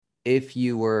if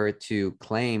you were to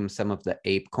claim some of the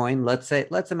ape coin, let's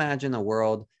imagine a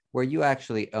world where you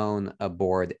actually own a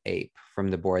Bored Ape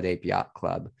from the Bored Ape Yacht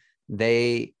Club.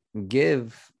 They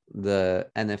give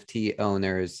the NFT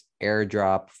owners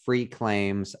airdrop free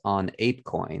claims on Ape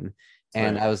Coin.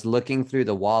 And Right. I was looking through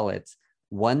the wallets.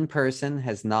 One person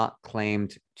has not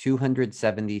claimed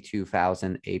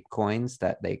 272,000 Ape Coins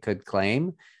that they could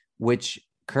claim, which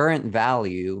current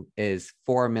value is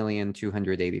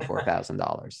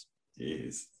 $4,284,000.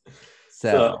 Jeez.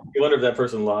 So So you wonder if that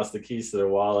person lost the keys to their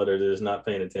wallet or they're just not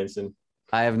paying attention.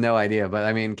 I have no idea, but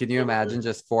I mean, can you imagine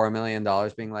just $4 million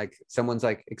being like, someone's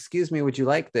like, "Excuse me, would you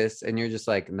like this?" And you're just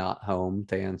like not home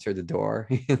to answer the door.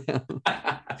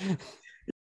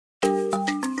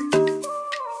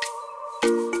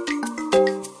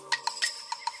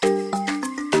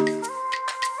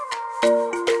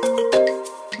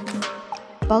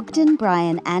 Bogdan,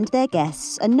 Brian, and their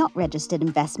guests are not registered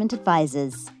investment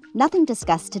advisors. Nothing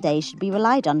discussed today should be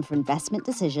relied on for investment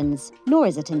decisions, nor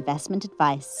is it investment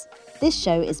advice. This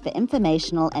show is for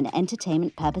informational and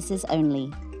entertainment purposes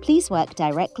only. Please work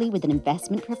directly with an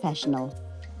investment professional.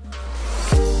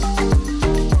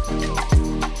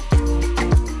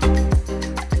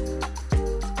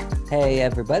 Hey,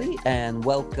 everybody, and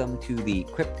welcome to the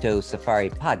Crypto Safari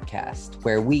podcast,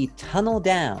 where we tunnel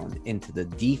down into the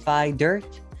DeFi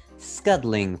dirt,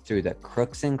 scuttling through the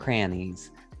crooks and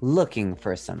crannies, looking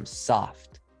for some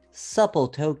soft, supple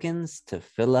tokens to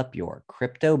fill up your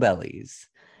crypto bellies.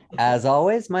 As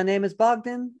always, my name is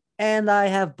Bogdan, and I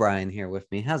have Brian here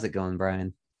with me. How's it going,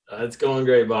 Brian? It's going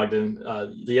great, Bogdan.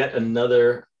 Yet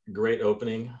another great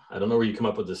opening. I don't know where you come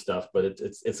up with this stuff, but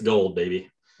it's gold, baby.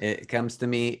 It comes to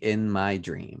me in my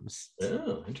dreams.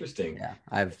 Oh, interesting. Yeah,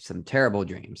 I have some terrible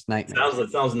dreams, nightmares. It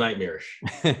sounds nightmarish.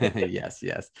 Yes.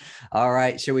 All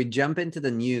right, should we jump into the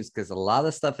news? Because a lot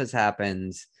of stuff has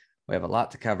happened. We have a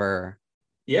lot to cover.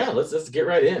 Yeah, let's get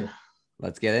right in.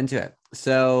 Let's get into it.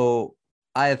 So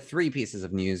I have three pieces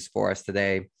of news for us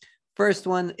today. First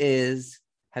one is,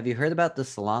 have you heard about the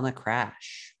Solana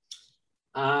crash?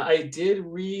 I did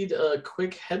read a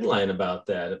quick headline about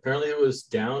that. Apparently it was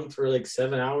down for like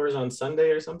 7 hours on Sunday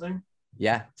or something.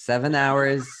 Yeah, 7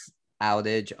 hours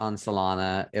outage on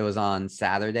Solana. It was on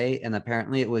Saturday, and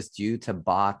apparently it was due to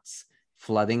bots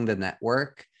flooding the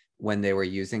network when they were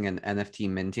using an NFT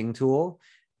minting tool.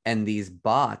 And these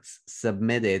bots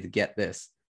submitted, get this,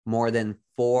 more than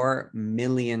 4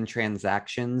 million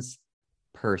transactions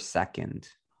per second.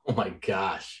 Oh my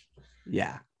gosh.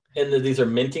 Yeah. And these are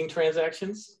minting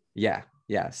transactions? Yeah.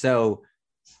 So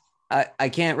I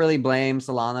can't really blame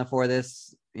Solana for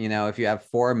this. You know, if you have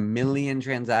 4 million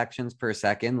transactions per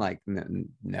second, like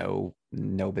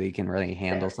nobody can really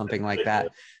handle something like that.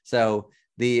 So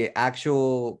the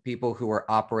actual people who were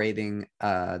operating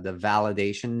the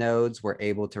validation nodes were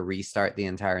able to restart the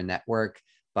entire network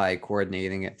by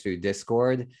coordinating it through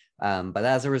Discord. But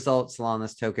as a result,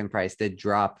 Solana's token price did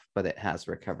drop, but it has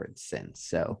recovered since.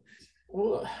 So,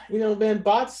 well, man,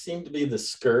 bots seem to be the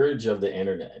scourge of the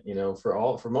internet,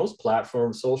 for most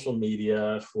platforms, social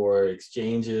media, for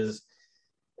exchanges.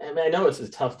 I mean, I know it's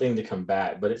a tough thing to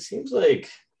combat, but it seems like,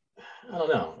 I don't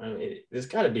know. I mean, there's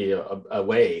got to be a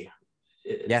way.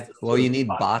 Well, you need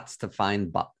bots to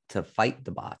fight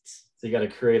the bots. So you got to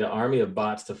create an army of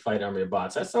bots to fight an army of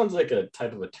bots. That sounds like a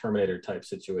type of a Terminator type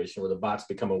situation where the bots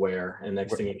become aware, and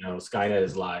next thing you know, Skynet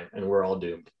is live, and we're all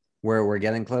doomed. We're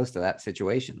getting close to that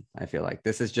situation. I feel like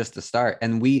this is just the start,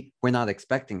 and we're not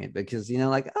expecting it because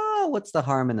what's the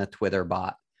harm in a Twitter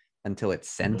bot until it's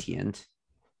sentient?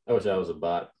 I wish I was a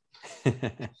bot.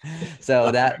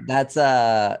 So that's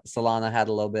Solana had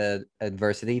a little bit of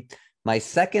adversity. My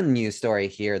second news story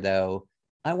here, though,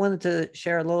 I wanted to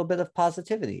share a little bit of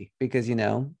positivity because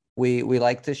we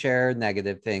like to share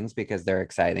negative things because they're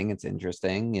exciting. It's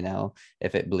interesting.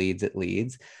 If it bleeds, it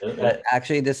leads. Okay. But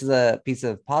actually, this is a piece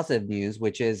of positive news,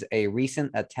 which is a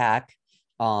recent attack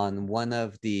on one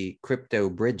of the crypto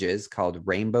bridges called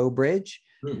Rainbow Bridge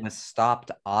was stopped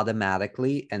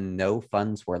automatically and no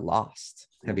funds were lost.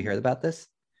 Have you heard about this?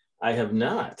 I have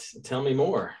not. Tell me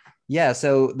more. Yeah,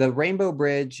 so the Rainbow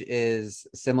Bridge is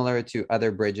similar to other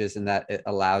bridges in that it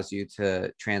allows you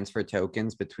to transfer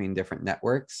tokens between different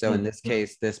networks. So in this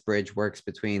case, this bridge works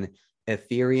between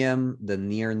Ethereum, the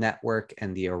Near network,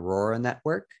 and the Aurora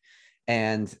network.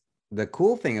 And the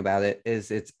cool thing about it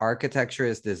is its architecture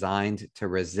is designed to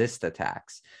resist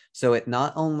attacks. So it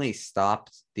not only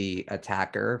stopped the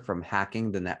attacker from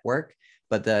hacking the network,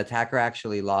 but the attacker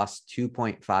actually lost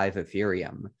 2.5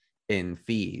 Ethereum in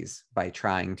fees by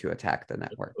trying to attack the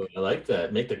network. I like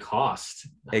that. Make the cost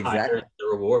exactly higher, the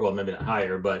reward. Well, maybe not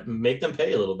higher, but make them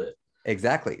pay a little bit.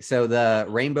 Exactly. So the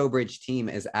Rainbow Bridge team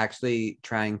is actually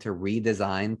trying to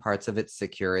redesign parts of its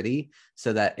security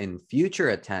so that in future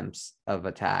attempts of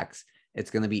attacks, it's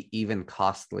going to be even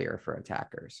costlier for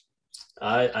attackers.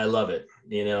 I love it.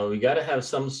 You know, we got to have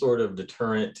some sort of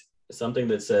deterrent, something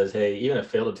that says, hey, even a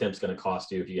failed attempt is going to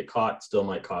cost you. If you get caught, still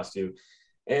might cost you.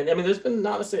 And I mean, there's been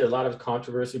not necessarily a lot of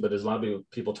controversy, but there's a lot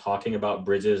of people talking about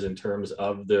bridges in terms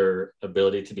of their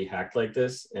ability to be hacked like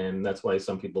this. And that's why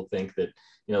some people think that,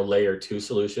 you know, layer 2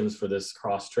 solutions for this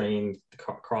cross-train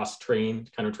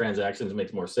kind of transactions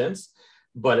makes more sense.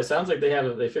 But it sounds like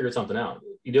they figured something out.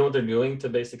 You know what they're doing to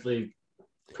basically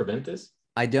prevent this?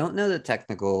 I don't know the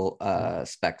technical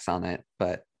specs on it,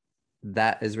 but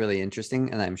that is really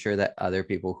interesting. And I'm sure that other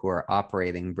people who are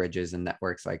operating bridges and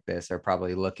networks like this are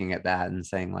probably looking at that and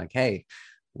saying like, hey,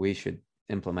 we should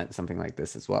implement something like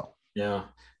this as well. Yeah.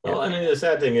 Well, I mean, the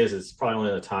sad thing is it's probably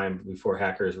only a time before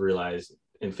hackers realize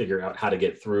and figure out how to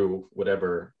get through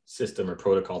whatever system or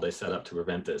protocol they set up to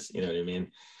prevent this. You know what I mean?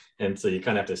 And so you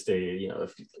kind of have to stay, you know, a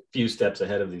few steps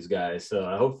ahead of these guys. So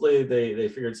hopefully they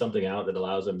figured something out that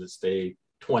allows them to stay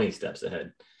 20 steps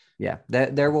ahead. Yeah,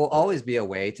 there will always be a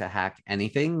way to hack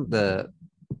anything. The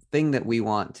thing that we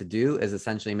want to do is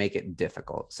essentially make it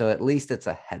difficult. So at least it's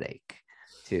a headache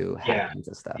to hack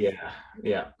into stuff.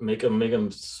 Yeah. Make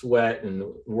them sweat and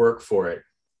work for it.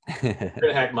 You're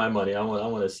gonna hack my money. I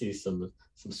want to see some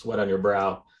sweat on your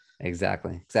brow.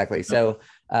 Exactly. So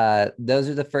those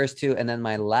are the first two. And then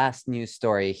my last news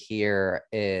story here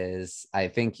is, I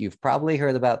think you've probably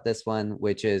heard about this one,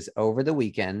 which is over the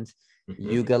weekend,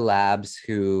 Yuga Labs,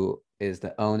 who is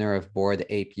the owner of Bored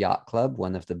Ape Yacht Club,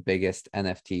 one of the biggest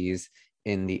NFTs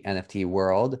in the NFT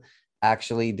world,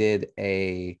 actually did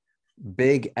a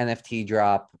big NFT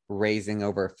drop, raising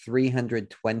over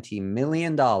 $320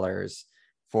 million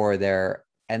for their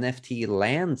NFT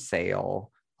land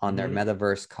sale on their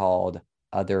metaverse called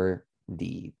Other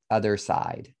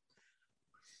Side.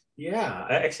 Yeah,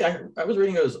 I was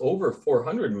reading it was over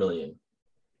 400 million.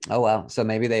 Oh, wow. So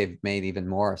maybe they've made even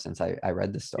more since I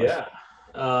read this story. Yeah.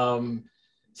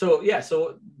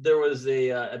 So there was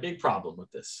a big problem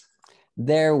with this.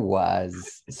 There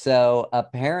was. So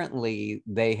apparently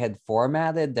they had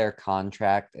formatted their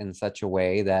contract in such a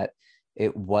way that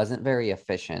it wasn't very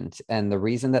efficient. And the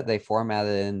reason that they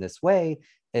formatted it in this way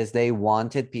is they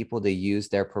wanted people to use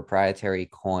their proprietary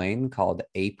coin called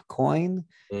Ape Coin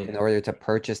in order to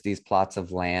purchase these plots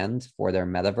of land for their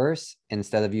metaverse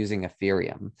instead of using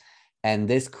Ethereum. And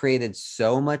this created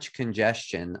so much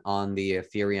congestion on the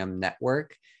Ethereum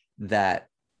network that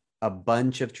a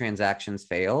bunch of transactions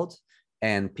failed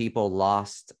and people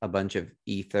lost a bunch of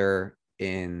Ether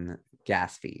in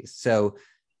gas fees. So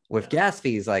with gas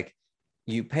fees, like,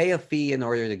 you pay a fee in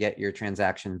order to get your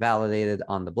transaction validated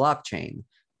on the blockchain,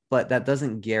 but that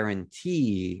doesn't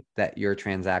guarantee that your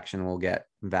transaction will get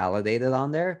validated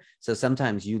on there. So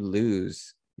sometimes you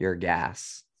lose your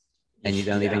gas and you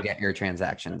don't even get your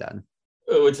transaction done.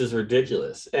 Which is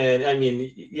ridiculous. And I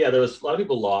mean, there was a lot of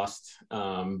people lost.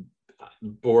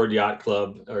 Bored Yacht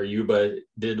Club or Yuba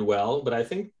did well, but I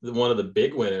think one of the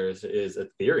big winners is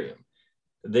Ethereum.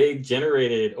 They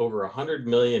generated over 100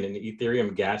 million in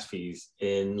Ethereum gas fees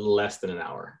in less than an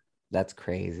hour. That's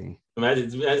crazy.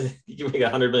 Imagine you can make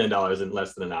 $100 million in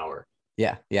less than an hour.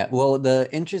 Yeah. Well, the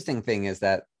interesting thing is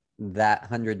that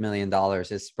 $100 million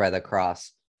is spread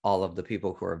across all of the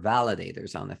people who are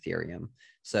validators on Ethereum.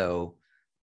 So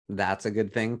that's a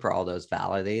good thing for all those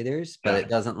validators, but it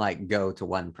doesn't like go to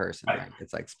one person, right?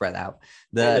 It's like spread out.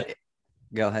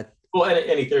 Go ahead. Well,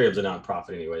 and Ethereum's a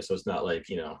nonprofit anyway, so it's not like,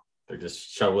 you know, they're just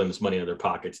shoveling this money in their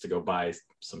pockets to go buy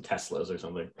some Teslas or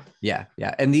something. Yeah.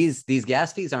 And these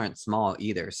gas fees aren't small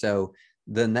either. So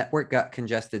the network got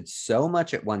congested so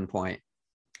much at one point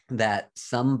that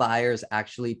some buyers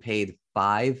actually paid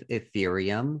 5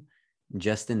 Ethereum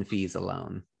just in fees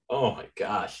alone. Oh my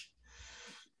gosh.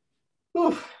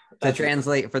 To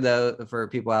translate for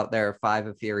people out there, 5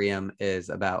 Ethereum is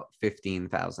about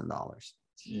 $15,000.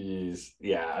 Jeez.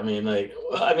 Yeah. I mean,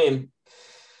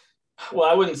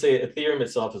 I wouldn't say Ethereum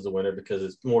itself is the winner because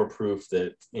it's more proof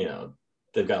that, you know,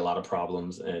 they've got a lot of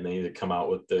problems and they need to come out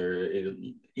with their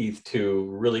ETH2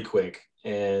 really quick.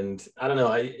 And I don't know,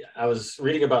 I was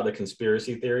reading about the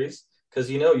conspiracy theories because,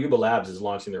 you know, Yuba Labs is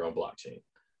launching their own blockchain.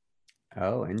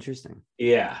 Oh, interesting.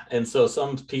 Yeah. And so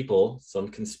some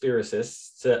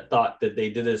conspiracists thought that they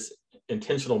did this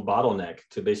intentional bottleneck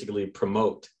to basically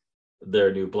promote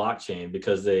their new blockchain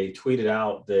because they tweeted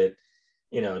out that,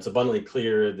 you know, it's abundantly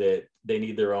clear that they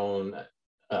need their own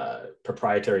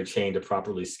proprietary chain to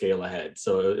properly scale ahead.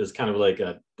 So it's kind of like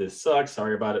this sucks,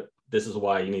 sorry about it. This is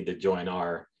why you need to join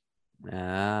our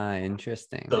Ah,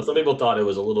 interesting. So some people thought it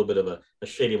was a little bit of a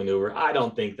shady maneuver. I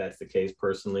don't think that's the case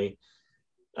personally.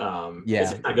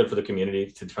 It's not good for the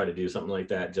community to try to do something like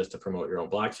that just to promote your own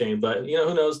blockchain. But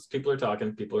who knows? People are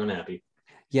talking. People are unhappy.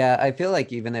 Yeah, I feel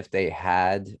like even if they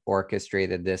had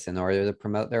orchestrated this in order to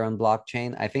promote their own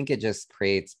blockchain, I think it just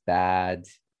creates bad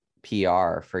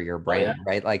PR for your brand,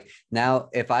 right? Like now,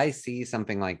 if I see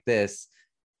something like this,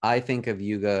 I think of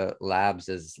Yuga Labs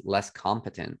as less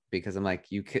competent because I'm like,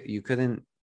 you couldn't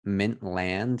mint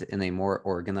land in a more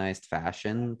organized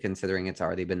fashion, considering it's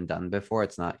already been done before.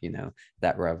 It's not,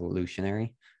 that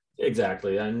revolutionary.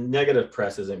 Exactly. And negative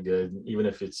press isn't good, even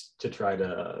if it's to try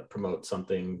to promote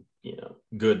something,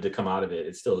 good to come out of it.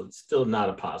 It's still not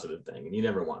a positive thing. And you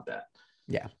never want that.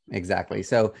 Yeah, exactly.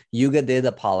 So Yuga did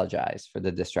apologize for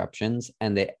the disruptions,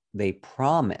 and they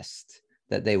promised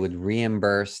that they would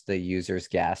reimburse the users'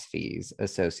 gas fees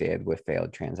associated with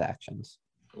failed transactions.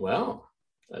 Well,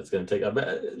 that's going to take,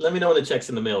 let me know when the check's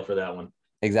in the mail for that one.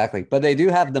 Exactly. But they do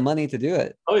have the money to do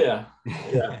it. Oh, yeah.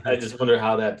 Yeah. I just wonder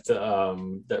how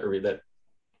that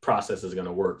process is going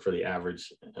to work for the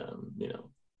average,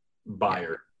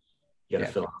 buyer. You got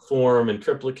to fill out a form in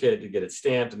triplicate to get it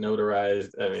stamped and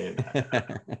notarized. I mean,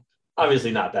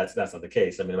 obviously not. That's not the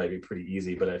case. I mean, it might be pretty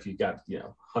easy, but if you've got,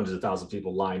 hundreds of thousands of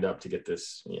people lined up to get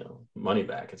this, money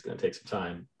back, it's going to take some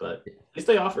time, but at least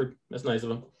they offered. That's nice of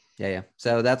them. Yeah.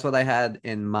 So that's what I had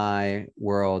in my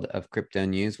world of crypto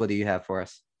news. What do you have for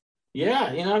us? Yeah.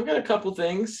 I've got a couple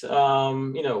things.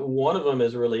 One of them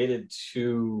is related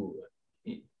to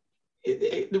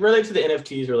related to the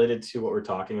NFTs, related to what we're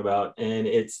talking about, and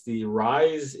it's the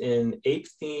rise in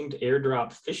ape-themed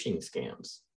airdrop phishing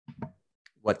scams.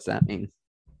 What's that mean?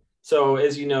 So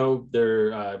as you know,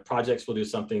 their projects will do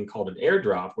something called an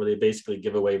airdrop, where they basically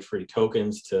give away free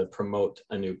tokens to promote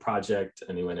a new project,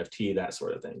 a new NFT, that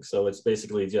sort of thing. So it's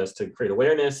basically just to create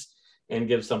awareness and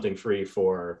give something free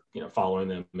for following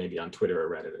them maybe on Twitter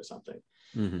or Reddit or something.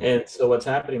 Mm-hmm. And so what's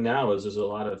happening now is there's a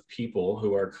lot of people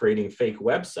who are creating fake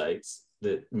websites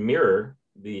that mirror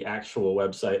the actual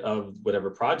website of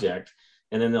whatever project,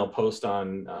 and then they'll post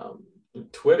on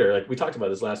Twitter, like we talked about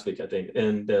this last week, I think,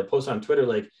 and they'll post on Twitter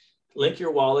like, link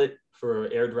your wallet for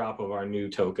airdrop of our new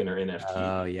token or NFT.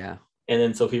 Oh, yeah. And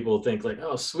then so people think like,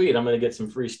 oh, sweet, I'm going to get some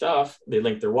free stuff. They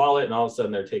link their wallet, and all of a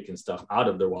sudden they're taking stuff out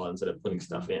of their wallet instead of putting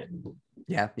stuff in.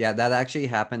 Yeah. That actually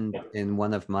happened in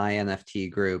one of my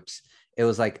NFT groups. It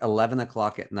was like 11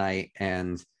 o'clock at night,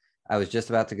 and I was just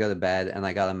about to go to bed, and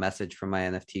I got a message from my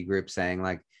NFT group saying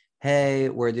like, hey,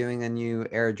 we're doing a new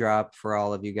airdrop for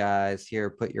all of you guys. Here,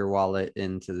 put your wallet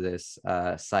into this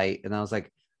site. And I was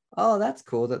like, oh, that's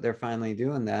cool that they're finally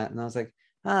doing that. And I was like,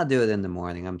 I'll do it in the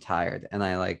morning. I'm tired. And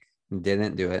I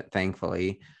didn't do it,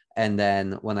 thankfully. And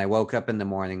then when I woke up in the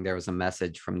morning, there was a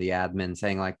message from the admin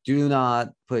saying like, do not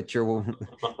put your,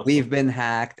 we've been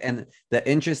hacked. And the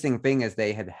interesting thing is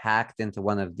they had hacked into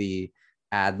one of the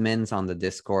admins on the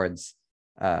Discord's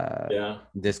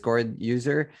Discord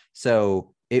user.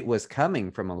 So it was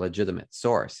coming from a legitimate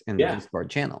source in the Discord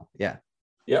channel. Yeah.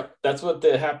 Yep. That's what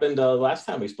happened last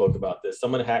time we spoke about this.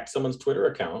 Someone hacked someone's Twitter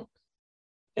account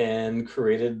and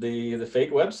created the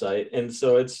fake website. And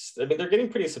so they're getting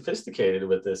pretty sophisticated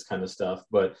with this kind of stuff.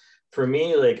 But for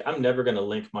me, like, I'm never going to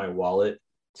link my wallet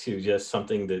to just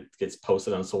something that gets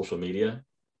posted on social media.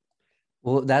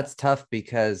 Well, that's tough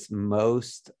because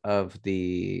most of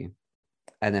the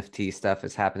NFT stuff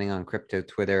is happening on crypto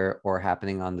Twitter or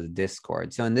happening on the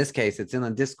Discord. So in this case, it's in a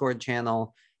Discord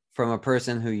channel from a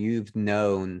person who you've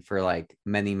known for like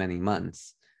many, many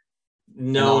months.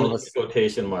 No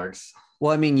quotation marks.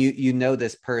 Well, I mean, you know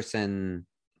this person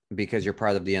because you're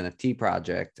part of the NFT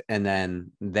project, and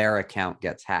then their account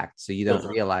gets hacked. So you don't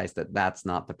realize that that's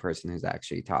not the person who's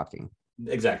actually talking.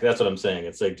 Exactly. That's what I'm saying.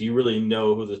 It's like, do you really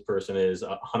know who this person is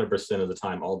 100% of the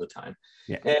time, all the time?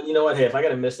 Yeah. And you know what? Hey, if I got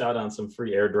to miss out on some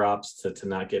free airdrops to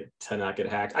not get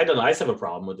hacked, I don't know. I just have a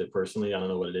problem with it personally. I don't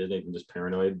know what it is. Maybe I'm just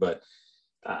paranoid, but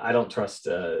I don't trust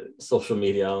social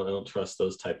media. I don't trust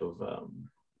those type of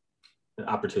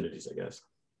opportunities, I guess.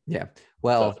 Yeah.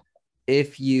 Well,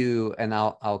 if you, and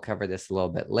I'll cover this a little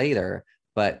bit later,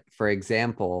 but for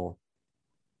example,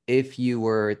 if you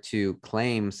were to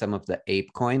claim some of the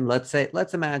Ape Coin,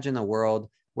 let's imagine a world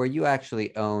where you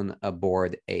actually own a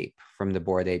Bored Ape from the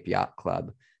Bored Ape Yacht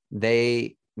Club.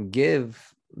 They give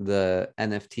the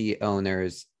NFT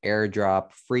owners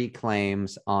airdrop free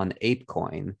claims on Ape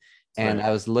Coin. And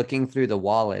I was looking through the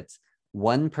wallets.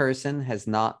 One person has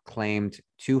not claimed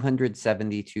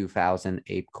 272,000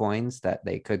 Ape Coins that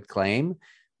they could claim,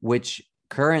 which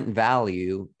current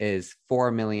value is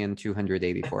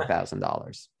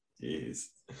 $4,284,000. Jeez.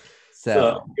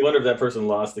 So So you wonder if that person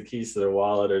lost the keys to their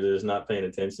wallet or they're just not paying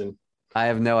attention. I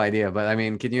have no idea, but I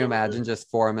mean, can you imagine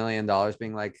just $4 million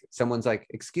being like, someone's like,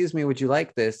 excuse me, would you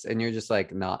like this? And you're just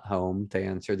like not home to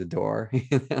answer the door.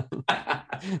 You know?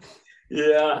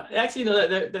 Yeah, actually,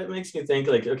 that makes me think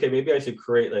like, okay, maybe I should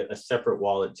create like a separate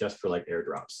wallet just for like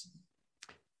airdrops.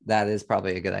 That is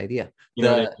probably a good idea. You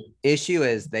know what The issue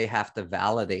is they have to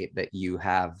validate that you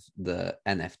have the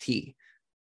NFT.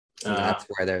 So that's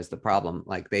where there's the problem.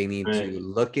 Like they need to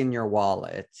look in your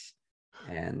wallet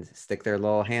and stick their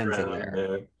little hands in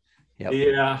there. Yep.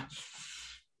 Yeah.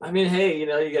 I mean, hey, you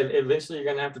eventually you're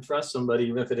gonna have to trust somebody,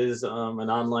 even if it is an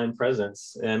online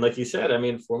presence. And like you said, I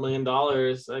mean, $4 million,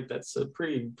 like that's a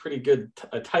pretty good,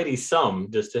 a tidy sum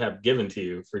just to have given to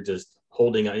you for just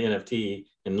holding an NFT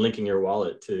and linking your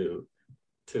wallet to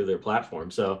their platform.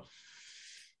 So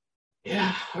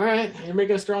yeah, all right, you're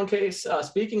making a strong case.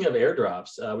 Speaking of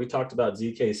airdrops, we talked about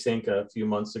ZK Sync a few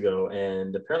months ago,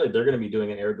 and apparently they're going to be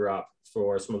doing an airdrop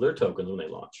for some of their tokens when they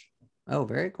launch. Oh,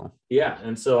 very cool. Yeah,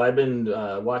 and so I've been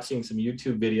watching some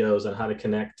YouTube videos on how to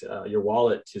connect your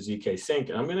wallet to ZK Sync,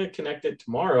 and I'm going to connect it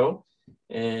tomorrow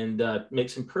and make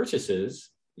some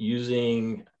purchases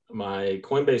using my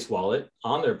Coinbase wallet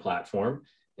on their platform,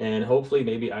 and hopefully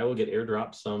maybe I will get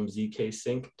airdropped some ZK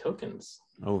Sync tokens.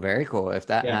 Oh, very cool. If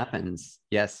that happens,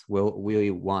 yes, we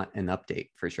want an update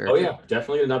for sure. Oh yeah,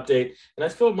 definitely an update. And I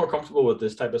feel more comfortable with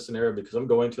this type of scenario because I'm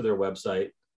going to their website.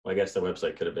 Well, I guess the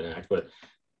website could have been hacked, but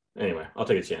anyway, I'll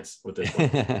take a chance with this one.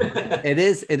 It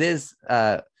is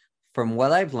from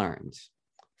what I've learned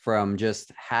from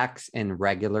just hacks in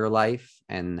regular life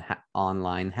and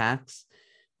online hacks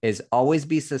is always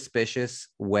be suspicious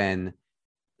when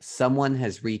someone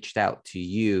has reached out to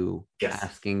you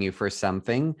asking you for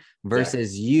something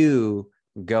versus you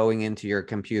going into your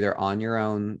computer on your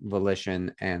own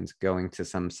volition and going to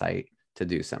some site to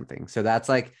do something. So that's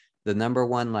like the number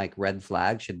one like red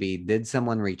flag should be, did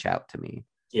someone reach out to me?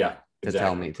 Yeah, to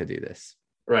tell me to do this.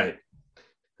 Right.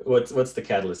 What's the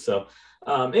catalyst? So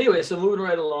anyway, so moving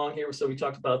right along here. So we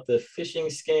talked about the phishing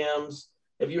scams.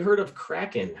 Have you heard of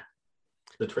Kraken,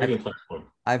 the trading platform?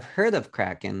 I've heard of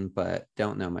Kraken, but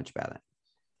don't know much about it.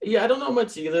 Yeah, I don't know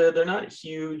much either. They're not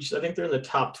huge. I think they're in the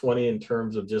top 20 in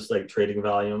terms of just like trading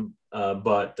volume,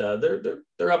 but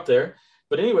they're up there.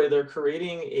 But anyway, they're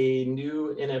creating a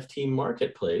new NFT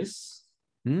marketplace,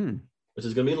 which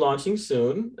is going to be launching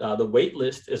soon. The wait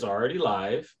list is already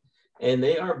live, and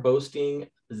they are boasting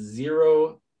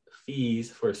 0 fees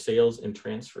for sales and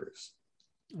transfers.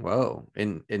 Whoa,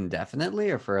 indefinitely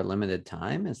or for a limited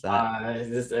time? Is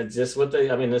that just what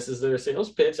they, I mean, this is their sales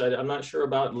pitch. I'm not sure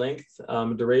about length,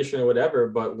 duration or whatever,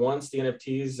 but once the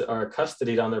NFTs are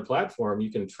custodied on their platform,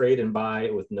 you can trade and buy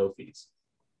with no fees.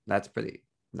 That's pretty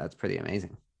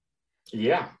amazing.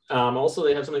 Yeah. Also,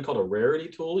 they have something called a rarity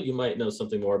tool. You might know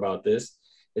something more about this.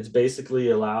 It's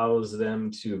basically allows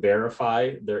them to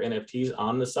verify their NFTs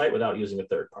on the site without using a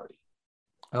third party.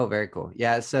 Oh, very cool.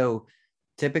 Yeah. So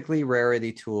typically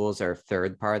rarity tools are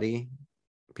third-party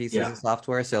pieces of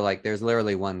software. So like there's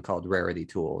literally one called Rarity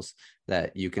Tools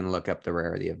that you can look up the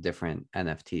rarity of different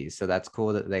NFTs. So that's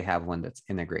cool that they have one that's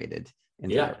integrated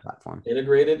into their platform.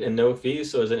 Integrated and no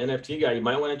fees. So as an NFT guy, you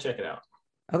might want to check it out.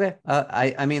 Okay.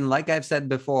 I mean, like I've said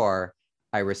before,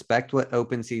 I respect what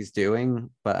OpenSea's doing,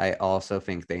 but I also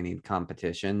think they need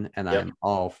competition, and I'm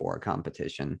all for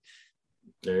competition.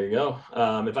 There you go.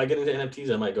 If I get into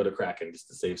NFTs, I might go to Kraken just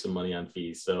to save some money on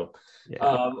fees. So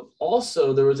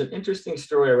also, there was an interesting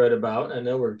story I read about. I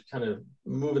know we're kind of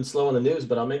moving slow in the news,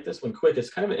 but I'll make this one quick. It's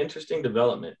kind of an interesting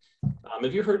development.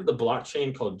 Have you heard of the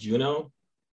blockchain called Juno?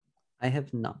 I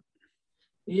have not.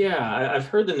 Yeah, I've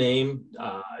heard the name.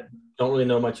 Don't really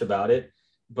know much about it.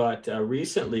 But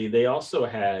recently, they also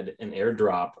had an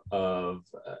airdrop of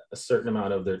a certain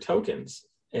amount of their tokens.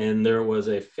 And there was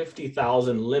a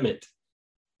 50,000 limit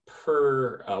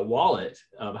per wallet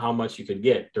of how much you could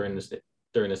get during this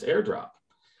airdrop.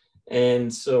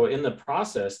 And so in the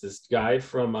process, this guy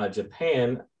from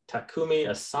Japan, Takumi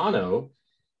Asano,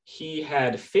 he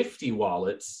had 50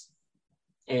 wallets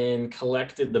and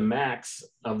collected the max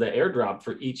of the airdrop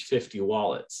for each 50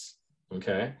 wallets.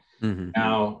 Okay.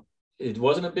 Now, it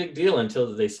wasn't a big deal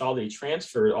until they saw they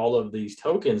transferred all of these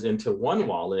tokens into one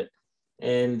wallet,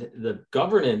 and the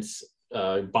governance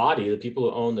body, the people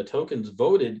who own the tokens,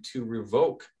 voted to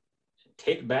revoke,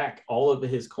 take back all of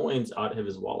his coins out of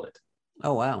his wallet.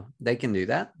 Oh, wow. They can do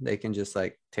that? They can just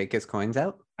like take his coins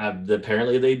out?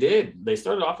 Apparently they did. They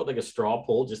started off with like a straw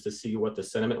poll just to see what the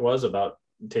sentiment was about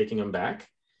taking them back.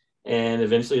 And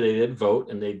eventually they did vote,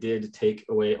 and they did take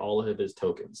away all of his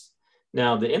tokens.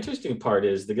 Now, the interesting part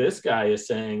is this guy is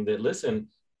saying that, listen,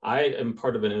 I am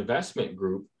part of an investment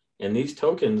group, And these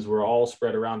tokens were all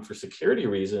spread around for security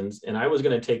reasons. And I was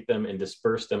going to take them and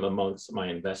disperse them amongst my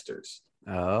investors.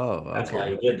 Oh, That's why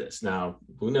okay. he did this. Now,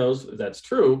 who knows if that's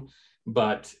true,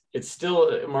 but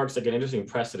it marks like an interesting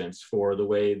precedence for the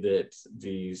way that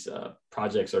these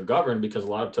projects are governed, because a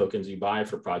lot of tokens you buy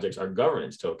for projects are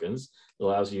governance tokens. It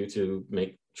allows you to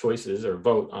make choices or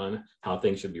vote on how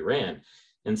things should be ran.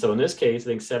 And so in this case, I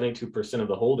think 72% of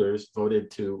the holders voted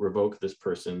to revoke this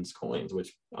person's coins,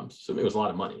 which I'm assuming was a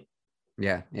lot of money.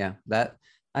 Yeah, yeah.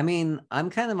 I mean, I'm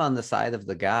kind of on the side of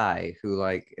the guy who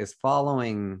like is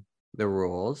following the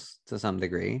rules to some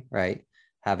degree, right?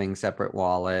 Having separate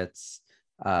wallets,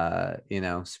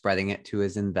 spreading it to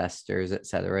his investors, et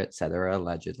cetera,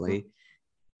 allegedly.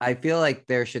 I feel like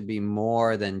there should be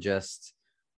more than just,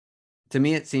 to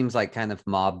me, it seems like kind of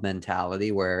mob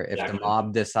mentality, where if the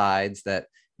mob decides that,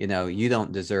 you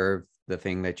don't deserve the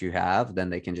thing that you have,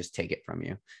 then they can just take it from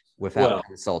you without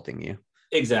consulting you.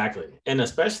 Exactly. And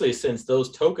especially since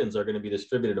those tokens are going to be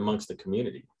distributed amongst the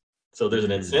community. So there's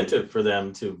an incentive for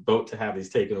them to vote to have these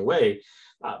taken away.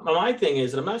 My thing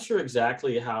is, and I'm not sure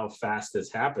exactly how fast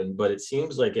this happened, but it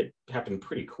seems like it happened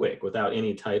pretty quick without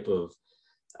any type of,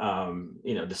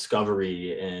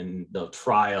 discovery and the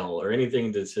trial or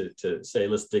anything to say,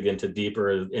 let's dig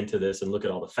deeper into this and look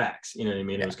at all the facts. You know what I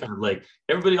mean? Yeah. It was kind of like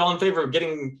everybody all in favor of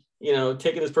getting,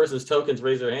 taking this person's tokens,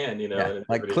 raise their hand, and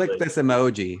like click this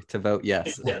emoji to vote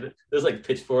yes. Yeah, there's like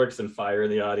pitchforks and fire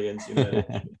in the audience.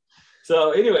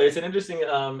 So anyway, it's an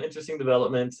interesting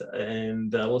development,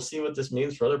 and we'll see what this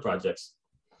means for other projects.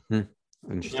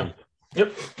 Interesting.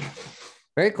 Yep.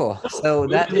 Very cool. So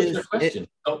that is it.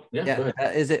 Oh, yeah.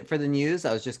 That is it for the news.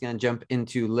 I was just going to jump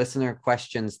into listener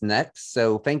questions next.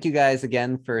 So thank you guys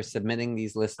again for submitting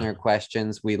these listener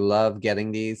questions. We love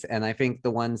getting these, and I think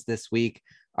the ones this week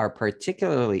are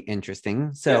particularly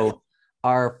interesting. So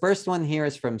our first one here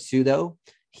is from Pseudo.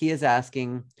 He is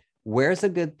asking, where's a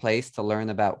good place to learn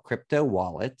about crypto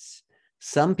wallets?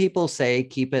 Some people say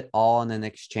keep it all in an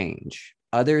exchange.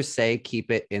 Others say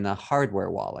keep it in a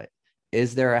hardware wallet.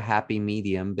 Is there a happy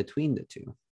medium between the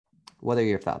two? What are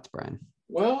your thoughts, Brian?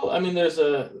 Well, I mean, there's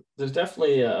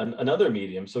definitely another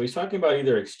medium. So he's talking about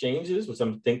either exchanges, which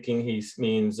I'm thinking he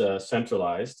means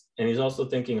centralized, and he's also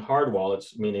thinking hard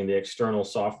wallets, meaning the external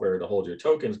software to hold your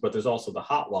tokens. But there's also the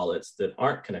hot wallets that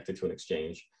aren't connected to an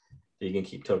exchange that you can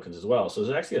keep tokens as well. So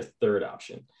there's actually a third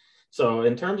option. So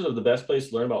in terms of the best place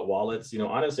to learn about wallets,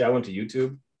 honestly, I went to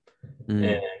YouTube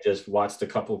and just watched a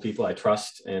couple of people I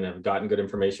trust and have gotten good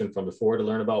information from before to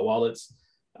learn about wallets.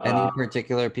 Any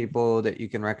particular people that you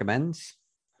can recommend?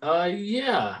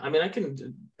 Yeah, I mean, I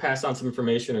can pass on some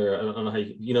information, or I don't know how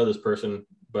you know this person,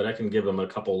 but I can give them a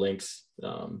couple links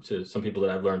to some people that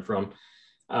I've learned from.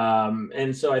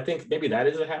 And so I think maybe that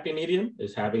is a happy medium,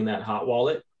 is having that hot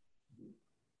wallet.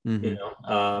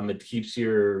 It keeps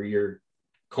your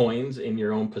coins in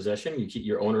your own possession. You keep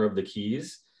your owner of the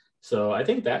keys. So I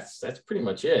think that's pretty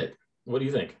much it. What do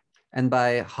you think? And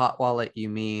by hot wallet, you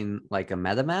mean like a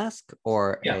MetaMask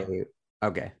or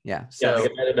okay, yeah. So like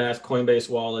a MetaMask, Coinbase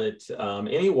wallet,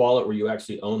 any wallet where you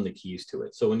actually own the keys to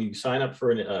it. So when you sign up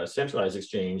for a centralized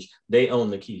exchange, they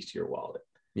own the keys to your wallet.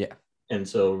 Yeah. And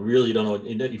so really, you don't know,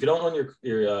 if you don't own your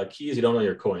keys, you don't own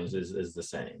your coins is the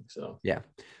saying. So yeah.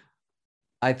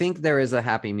 I think there is a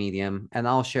happy medium, and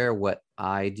I'll share what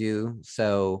I do.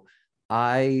 So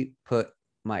I put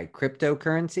my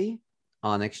cryptocurrency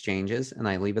on exchanges, and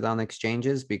I leave it on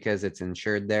exchanges because it's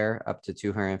insured there up to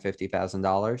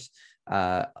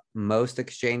 $250,000. Most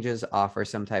exchanges offer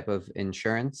some type of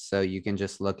insurance, so you can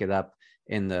just look it up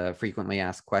in the frequently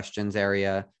asked questions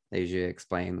area. They usually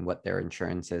explain what their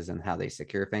insurance is and how they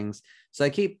secure things. So I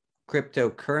keep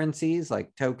cryptocurrencies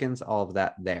like tokens, all of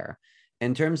that there.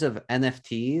 In terms of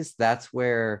NFTs, that's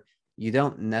where you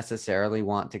don't necessarily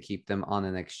want to keep them on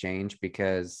an exchange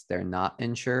because they're not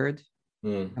insured,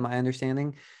 am I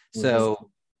understanding? So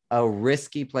a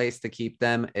risky place to keep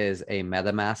them is a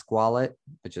MetaMask wallet,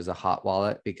 which is a hot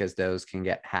wallet, because those can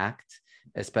get hacked,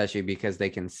 especially because they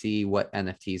can see what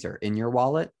NFTs are in your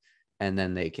wallet, and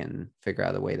then they can figure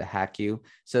out a way to hack you.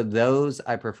 So those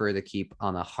I prefer to keep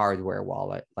on a hardware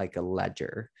wallet, like a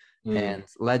Ledger. And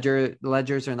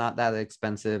ledgers are not that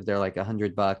expensive. They're like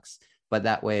 $100, but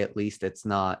that way at least it's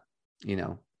not,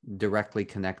 directly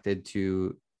connected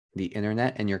to the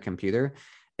internet and your computer.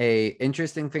 A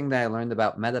interesting thing that I learned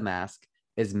about MetaMask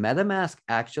is MetaMask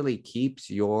actually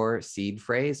keeps your seed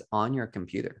phrase on your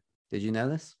computer. Did you know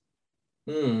this?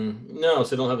 No, so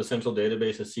they don't have a central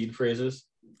database of seed phrases?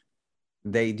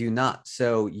 They do not.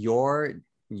 So your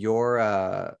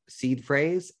seed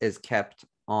phrase is kept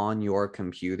on your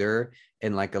computer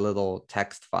in like a little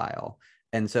text file.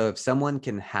 And so if someone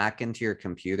can hack into your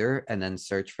computer and then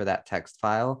search for that text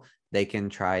file, they can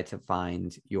try to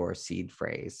find your seed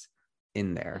phrase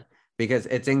in there because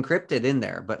it's encrypted in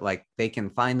there, but like they can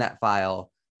find that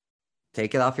file,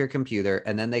 take it off your computer,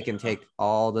 and then they can take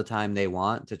all the time they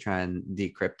want to try and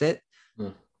decrypt it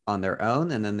on their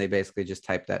own. And then they basically just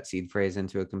type that seed phrase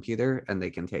into a computer and they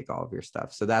can take all of your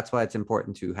stuff. So that's why it's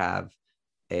important to have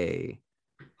a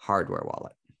hardware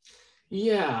wallet.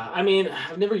 Yeah, I mean,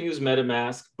 I've never used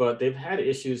MetaMask, but they've had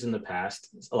issues in the past.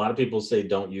 A lot of people say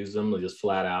don't use them, they just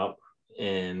flat out.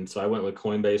 And so I went with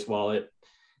Coinbase wallet.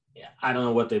 Yeah, I don't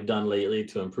know what they've done lately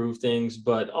to improve things,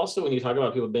 but also when you talk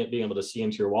about people being able to see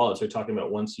into your wallets, they're talking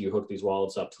about once you hook these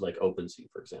wallets up to like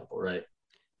OpenSea, for example, right?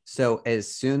 So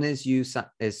as soon as you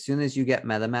get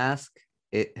MetaMask,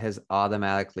 it has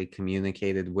automatically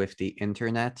communicated with the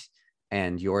internet,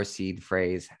 and your seed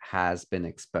phrase has been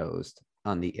exposed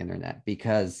on the internet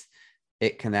because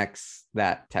it connects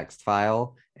that text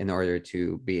file in order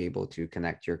to be able to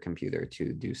connect your computer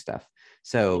to do stuff.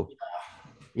 So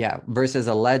yeah, versus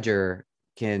a ledger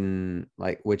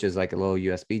which is like a little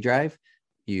USB drive,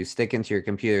 you stick into your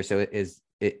computer. So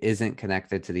it isn't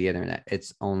connected to the internet.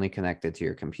 It's only connected to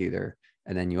your computer,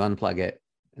 and then you unplug it,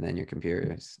 and then your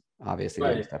computer is obviously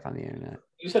doing stuff on the internet.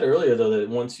 You said earlier though that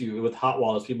with hot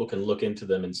wallets, people can look into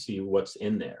them and see what's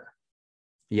in there.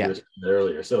 Yeah.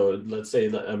 Earlier. So let's say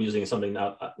that I'm using something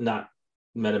not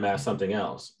MetaMask, something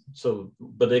else. So,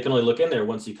 but they can only look in there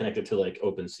once you connect it to like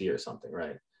OpenSea or something,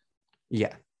 right?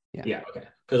 Yeah. Okay.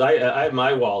 Because I have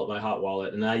my wallet, my hot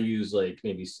wallet, and I use like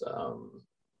maybe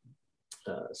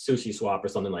Sushi Swap or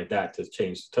something like that to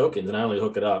change tokens, and I only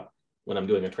hook it up when I'm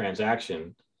doing a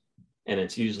transaction, and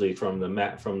it's usually from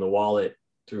the wallet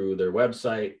through their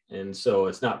website, and so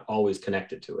it's not always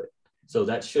connected to it. So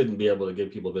that shouldn't be able to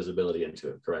give people visibility into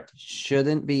it, correct?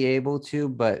 Shouldn't be able to,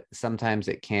 but sometimes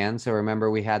it can. So remember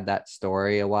we had that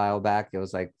story a while back. It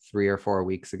was like 3 or 4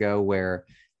 weeks ago where,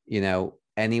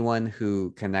 anyone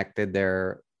who connected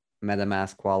their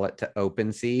MetaMask wallet to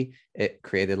OpenSea, it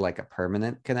created like a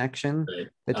permanent connection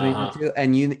between the two.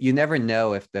 And you never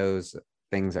know if those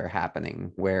things are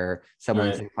happening where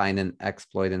someone can find an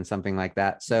exploit and something like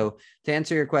that. So to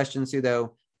answer your question,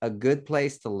 Sudo, a good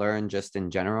place to learn just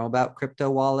in general about crypto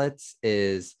wallets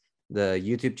is the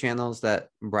YouTube channels that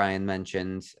Brian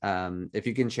mentioned. If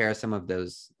you can share some of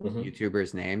those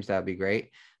YouTubers' names, that'd be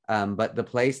great. But the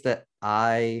place that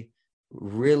I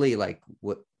really like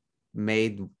what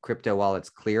made crypto wallets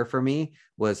clear for me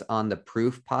was on the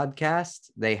Proof podcast.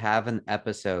 They have an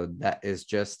episode that is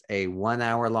just a 1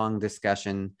 hour long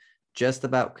discussion just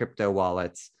about crypto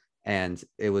wallets. And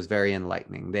it was very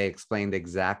enlightening. They explained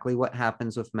exactly what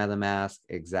happens with MetaMask,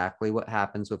 exactly what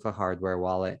happens with a hardware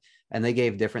wallet, and they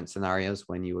gave different scenarios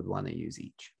when you would want to use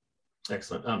each.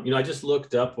 Excellent. I just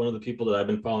looked up one of the people that I've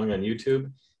been following on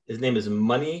YouTube. His name is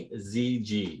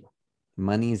MoneyZG.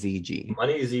 MoneyZG.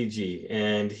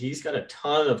 And he's got a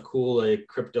ton of cool like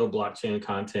crypto blockchain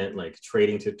content, like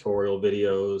trading tutorial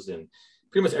videos and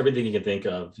pretty much everything you can think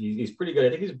of. He's pretty good. I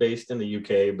think he's based in the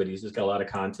UK, but he's just got a lot of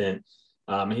content.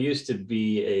 He used to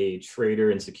be a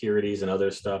trader in securities and other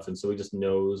stuff. And so he just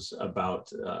knows about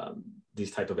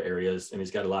these type of areas, and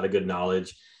he's got a lot of good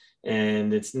knowledge,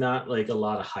 and it's not like a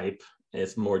lot of hype.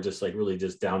 It's more just like really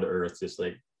just down to earth, just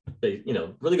like,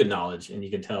 really good knowledge. And you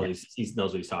can tell he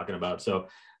knows what he's talking about. So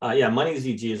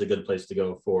MoneyZG is a good place to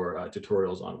go for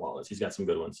tutorials on wallets. He's got some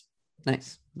good ones.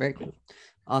 Nice. Very cool.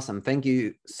 Awesome. Thank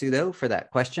you, Sudo, for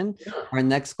that question. Yeah. Our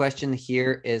next question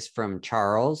here is from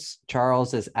Charles.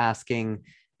 Charles is asking,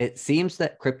 it seems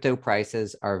that crypto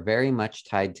prices are very much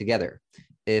tied together.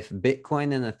 If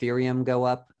Bitcoin and Ethereum go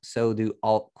up, so do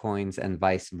altcoins and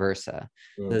vice versa.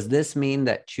 Does this mean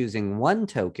that choosing one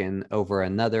token over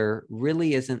another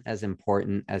really isn't as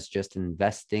important as just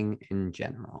investing in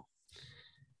general?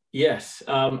 Yes,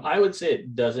 I would say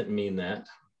it doesn't mean that.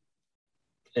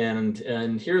 And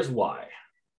here's why.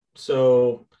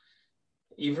 So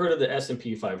you've heard of the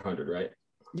S&P 500, right?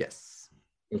 Yes.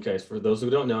 Okay, so for those who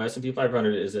don't know, S&P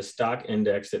 500 is a stock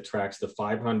index that tracks the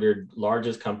 500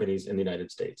 largest companies in the United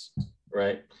States,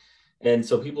 right? And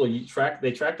so they track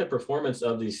the performance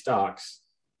of these stocks,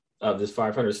 of this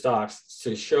 500 stocks,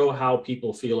 to show how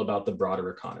people feel about the broader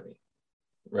economy,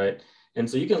 right? And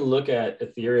so you can look at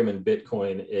Ethereum and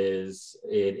Bitcoin is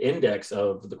an index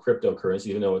of the cryptocurrency,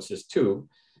 even though it's just two.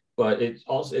 But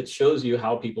it shows you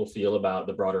how people feel about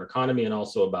the broader economy and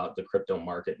also about the crypto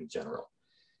market in general.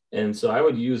 And so I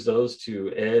would use those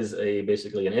two as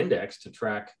basically an index to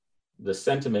track the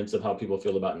sentiments of how people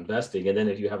feel about investing. And then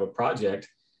if you have a project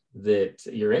that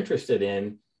you're interested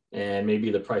in and maybe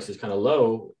the price is kind of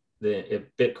low, if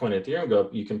Bitcoin and Ethereum go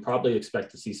up, you can probably expect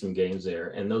to see some gains there.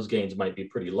 And those gains might be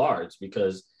pretty large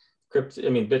because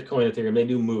Bitcoin and Ethereum, they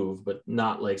do move, but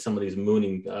not like some of these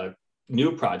mooning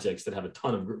new projects that have a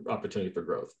ton of opportunity for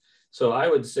growth. So I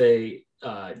would say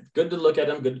good to look at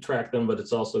them, good to track them, but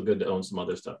it's also good to own some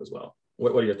other stuff as well.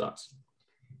 What are your thoughts?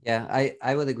 Yeah,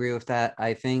 I would agree with that.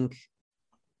 I think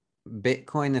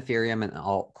Bitcoin, Ethereum, and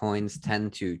altcoins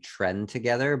tend to trend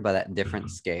together, but at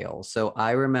different scales. So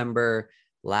I remember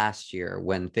last year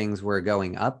when things were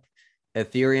going up,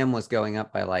 Ethereum was going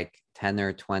up by like 10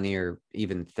 or 20 or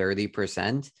even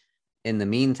 30%. In the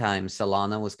meantime,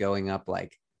 Solana was going up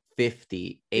like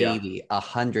 50, 80,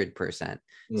 100%.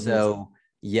 So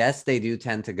yes, they do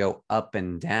tend to go up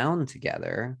and down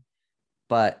together,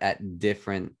 but at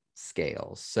different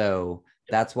scales. So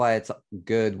that's why it's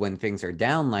good when things are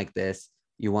down like this.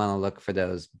 You want to look for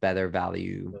those better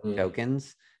value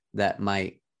tokens that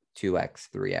might 2x,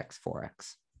 3x,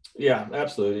 4x. Yeah,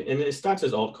 absolutely. And it's not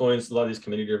just altcoins. A lot of these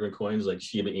community-driven coins like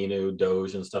Shiba Inu,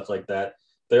 Doge, and stuff like that,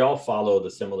 they all follow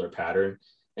the similar pattern.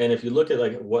 And if you look at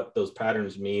like what those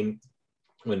patterns mean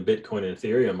when Bitcoin and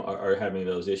Ethereum are having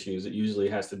those issues, it usually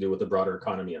has to do with the broader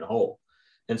economy in a whole.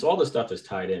 And so all this stuff is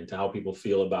tied into how people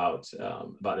feel about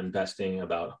investing,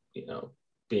 about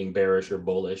being bearish or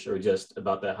bullish, or just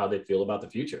about how they feel about the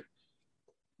future.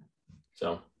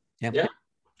 So yeah.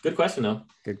 Good question, though.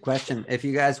 Good question. If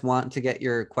you guys want to get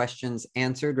your questions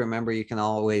answered, remember you can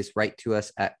always write to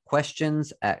us at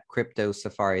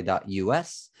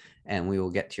questions@cryptosafari.us, and we will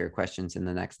get to your questions in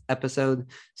the next episode.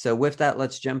 So with that,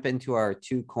 let's jump into our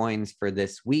 2 coins for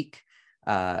this week.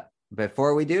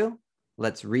 Before we do,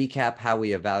 let's recap how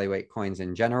we evaluate coins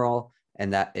in general,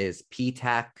 and that is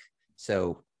PTAC.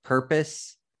 So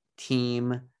purpose,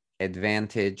 team,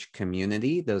 advantage,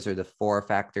 community. Those are the 4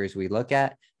 factors we look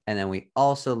at. And then we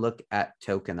also look at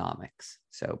tokenomics.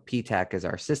 So PTAC is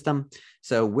our system.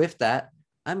 So with that,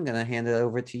 I'm going to hand it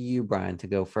over to you, Brian, to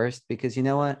go first, because you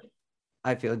know what?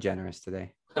 I feel generous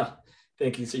today.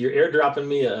 Thank you. So you're airdropping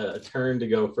me a turn to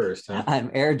go first, huh? I'm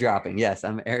airdropping. Yes,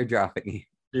 I'm airdropping.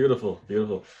 Beautiful,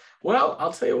 beautiful. Well,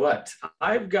 I'll tell you what,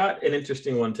 I've got an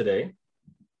interesting one today.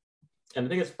 And I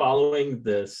think it's following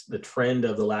the trend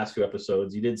of the last few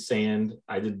episodes. You did sand,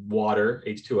 I did water,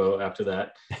 H2O after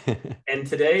that. And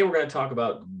today we're going to talk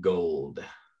about gold.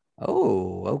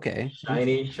 Oh, okay.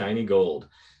 Shiny, shiny gold.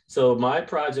 So my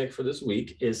project for this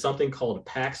week is something called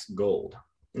PaxGold.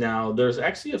 Now, there's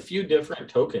actually a few different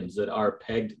tokens that are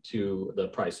pegged to the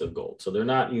price of gold. So they're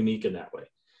not unique in that way.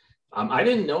 I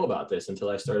didn't know about this until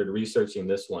I started researching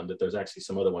this one, that there's actually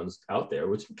some other ones out there,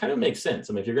 which kind of makes sense.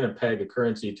 I mean, if you're going to peg a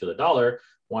currency to the dollar,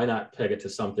 why not peg it to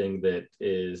something that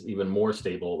is even more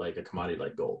stable, like a commodity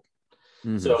like gold?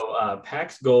 So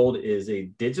PaxGold is a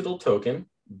digital token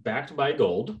backed by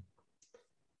gold.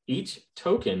 Each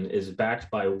token is backed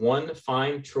by 1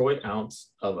 fine troy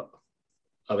ounce of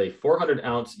a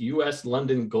 400-ounce U.S.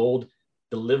 London gold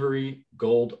delivery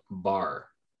gold bar.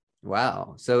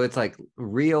 Wow. So it's like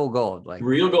real gold, like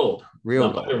real gold.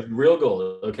 Real gold. Real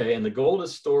gold. Okay. And the gold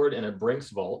is stored in a Brinks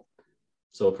vault.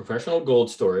 So professional gold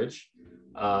storage.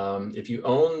 If you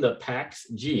own the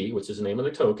PAXG, which is the name of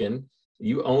the token,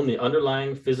 you own the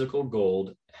underlying physical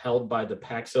gold held by the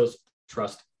Paxos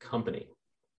Trust Company.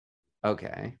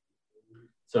 Okay.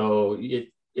 So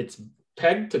it's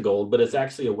pegged to gold, but it's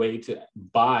actually a way to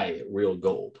buy real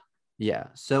gold. Yeah.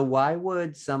 So why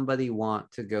would somebody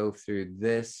want to go through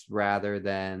this rather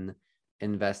than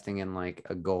investing in like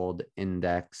a gold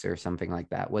index or something like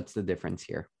that? What's the difference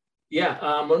here?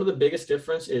 Yeah. One of the biggest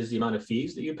difference is the amount of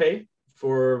fees that you pay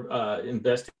for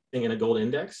investing in a gold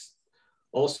index.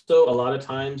 Also, a lot of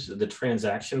times the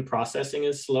transaction processing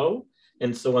is slow.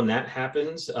 And so when that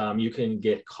happens, you can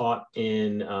get caught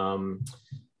in,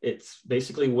 it's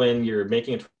basically when you're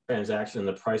making a transaction and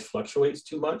the price fluctuates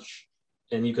too much,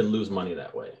 and you can lose money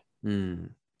that way.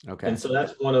 Okay. And so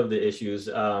that's one of the issues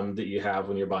that you have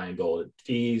when you're buying gold: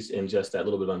 fees and just that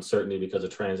little bit of uncertainty because the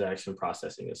transaction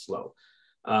processing is slow.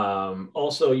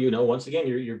 Also, once again,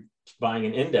 you're buying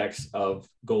an index of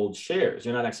gold shares.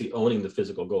 You're not actually owning the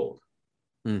physical gold.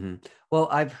 Well,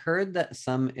 I've heard that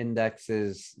some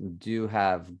indexes do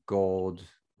have gold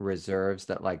reserves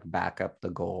that like back up the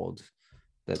gold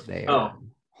that they are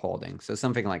holding. So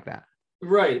something like that.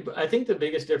 Right. But I think the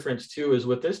biggest difference too is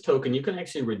with this token, you can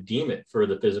actually redeem it for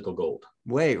the physical gold.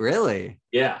 Wait, really?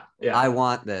 Yeah. I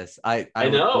want this. I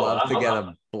would love to get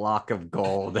a block of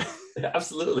gold.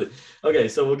 Absolutely. Okay,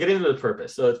 so we'll get into the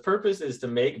purpose. So its purpose is to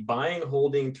make buying,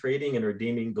 holding, trading, and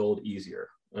redeeming gold easier.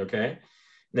 Okay.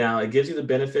 Now it gives you the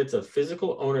benefits of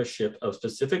physical ownership of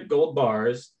specific gold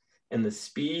bars and the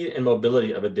speed and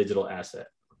mobility of a digital asset.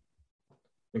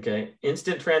 Okay.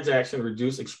 Instant transaction,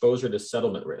 reduce exposure to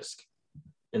settlement risk.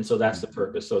 And so that's the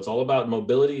purpose. So it's all about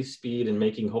mobility, speed, and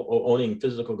making owning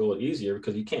physical gold easier,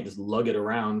 because you can't just lug it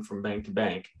around from bank to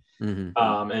bank.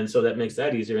 And so that makes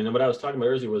that easier. And then what I was talking about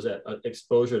earlier was that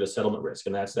exposure to settlement risk,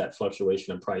 and that's that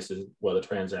fluctuation in prices while the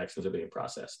transactions are being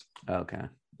processed.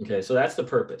 Okay, so that's the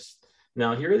purpose.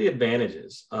 Now, here are the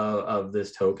advantages of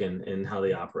this token and how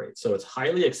they operate. So it's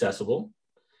highly accessible.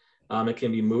 It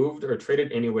can be moved or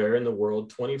traded anywhere in the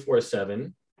world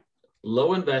 24/7,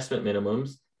 low investment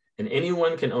minimums, and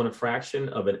anyone can own a fraction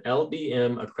of an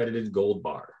LBM accredited gold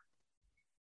bar.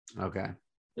 Okay.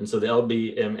 And so the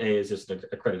LBMA is just an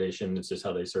accreditation. It's just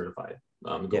how they certify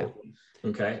gold. Yeah.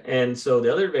 Okay. And so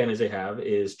the other advantage they have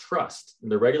is trust.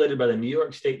 They're regulated by the New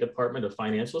York State Department of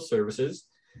Financial Services,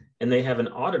 and they have an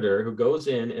auditor who goes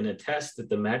in and attests that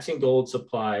the matching gold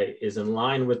supply is in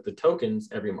line with the tokens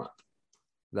every month.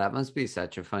 That must be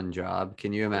such a fun job.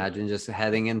 Can you imagine just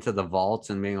heading into the vaults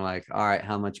and being like, all right,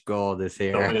 how much gold is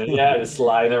here? Yeah, just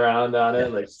sliding around on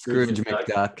it like Scrooge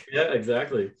McDuck. Yeah,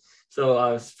 exactly.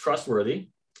 So it's trustworthy.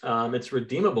 It's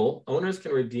redeemable. Owners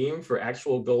can redeem for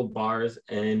actual gold bars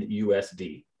and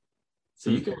USD. So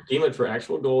you can redeem it for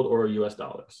actual gold or US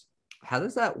dollars. How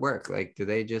does that work? Like,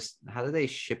 how do they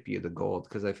ship you the gold?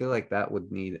 Because I feel like that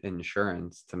would need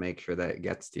insurance to make sure that it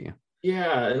gets to you.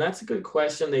 Yeah, and that's a good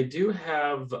question. They do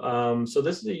have, so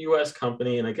this is a US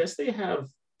company, and I guess they have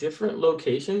different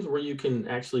locations where you can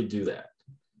actually do that.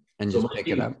 And just pick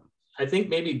it up. I think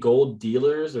maybe gold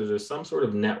dealers, or there's some sort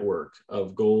of network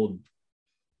of gold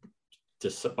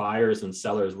buyers and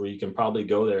sellers where you can probably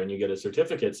go there and you get a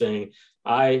certificate saying,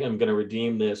 I am going to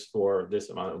redeem this for this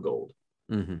amount of gold.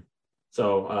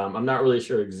 So I'm not really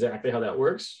sure exactly how that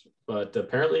works, but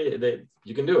apparently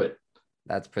you can do it.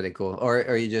 That's pretty cool.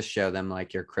 Or you just show them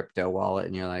like your crypto wallet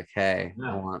and you're like, hey,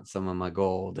 I want some of my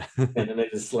gold. And then they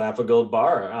just slap a gold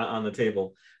bar on the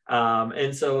table.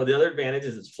 And so the other advantage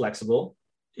is it's flexible.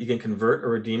 You can convert or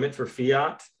redeem it for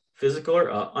fiat, physical, or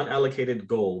unallocated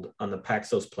gold on the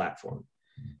Paxos platform.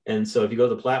 And so if you go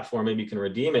to the platform, maybe you can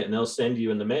redeem it and they'll send you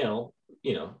in the mail,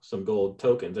 some gold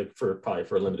tokens, like probably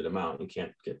for a limited amount. You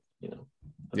can't get,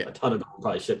 a ton of gold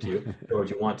probably shipped to you or if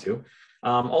you want to.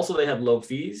 Also, they have low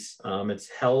fees. It's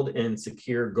held in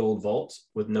secure gold vaults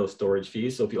with no storage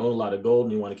fees. So if you own a lot of gold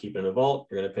and you want to keep it in a vault,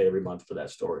 you're going to pay every month for that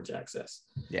storage access.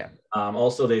 Yeah.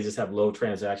 Also, they just have low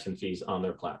transaction fees on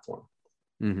their platform.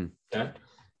 Okay.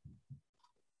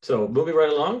 So moving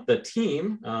right along, the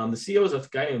team, the CEO is a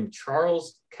guy named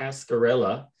Charles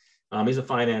Cascarella. He's a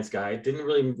finance guy. Didn't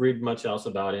really read much else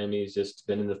about him. He's just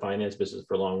been in the finance business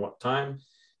for a long time.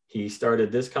 He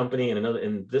started this company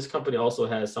and this company also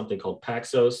has something called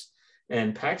Paxos.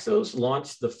 And Paxos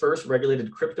launched the first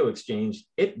regulated crypto exchange,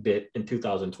 ItBit, in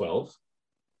 2012.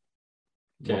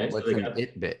 Okay. What's an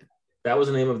ItBit? That was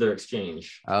the name of their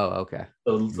exchange. Oh, okay.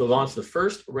 So they launched the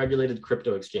first regulated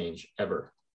crypto exchange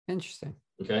ever. Interesting.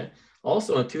 Okay.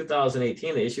 Also in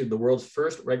 2018, they issued the world's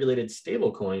first regulated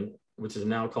stablecoin, which is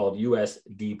now called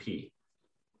USDP.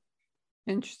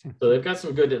 Interesting. So they've got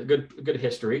some good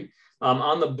history.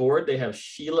 On the board, they have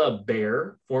Sheila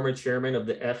Bair, former chairman of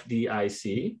the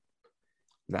FDIC.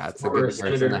 That's a good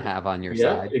person to have on your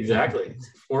side. Exactly.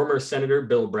 Former Senator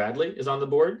Bill Bradley is on the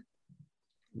board.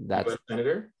 That's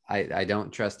Senator. I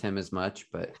don't trust him as much,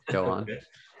 but go on. Okay.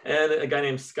 And a guy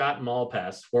named Scott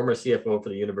Malpass, former CFO for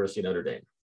the University of Notre Dame.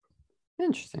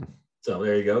 Interesting. So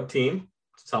there you go. Team,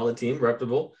 solid team,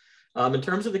 reputable. In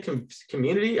terms of the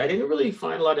community, I didn't really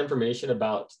find a lot of information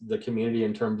about the community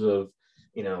in terms of,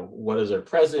 what is their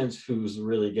presence, who's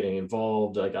really getting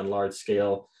involved, like on large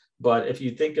scale. But if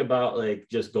you think about like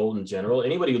just gold in general,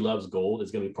 anybody who loves gold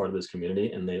is going to be part of this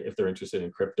community. And if they're interested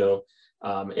in crypto,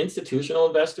 institutional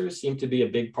investors seem to be a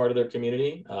big part of their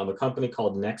community. A company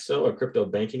called Nexo, a crypto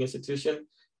banking institution,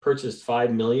 purchased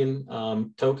 5 million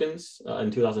tokens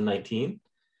in 2019.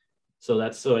 So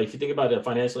if you think about a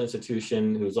financial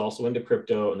institution who's also into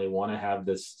crypto and they want to have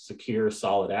this secure,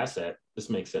 solid asset, this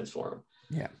makes sense for them.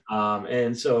 Yeah.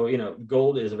 And so,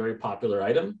 gold is a very popular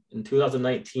item. In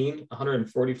 2019,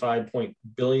 $145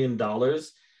 billion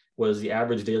was the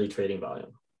average daily trading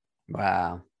volume.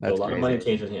 Wow. That's so a lot crazy. of money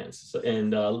changing hands. So,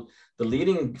 and the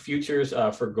leading futures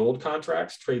for gold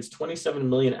contracts trades 27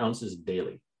 million ounces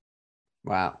daily.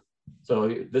 Wow. So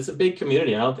this is a big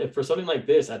community. For something like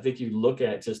this, I think you look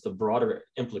at just the broader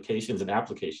implications and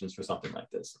applications for something like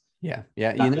this. Yeah.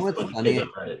 Yeah. You know what's funny?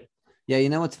 Yeah. You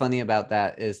know what's funny about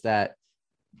that is that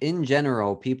in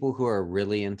general, people who are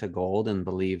really into gold and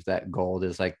believe that gold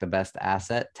is like the best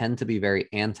asset tend to be very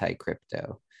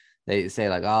anti-crypto. They say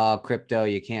like, oh, crypto,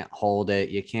 you can't hold it.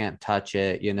 You can't touch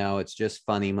it. It's just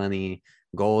funny money.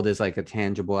 Gold is like a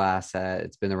tangible asset.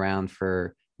 It's been around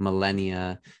for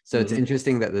millennia. So it's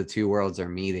interesting that the two worlds are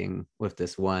meeting with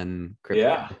this one crypto.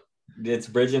 Yeah, it's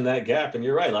bridging that gap. And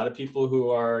you're right. A lot of people who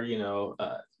are,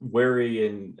 wary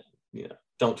and,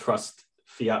 don't trust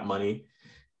fiat money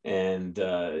and,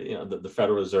 the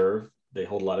Federal Reserve, they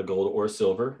hold a lot of gold or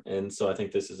silver. And so I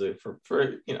think this is they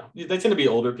tend to be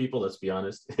older people, let's be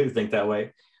honest, who think that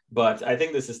way. But I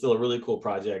think this is still a really cool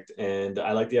project. And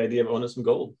I like the idea of owning some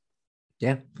gold.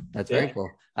 Yeah, that's very cool.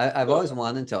 I've always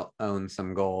wanted to own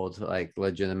some gold, like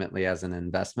legitimately as an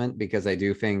investment, because I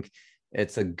do think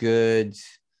it's a good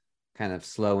kind of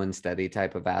slow and steady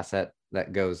type of asset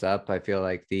that goes up. I feel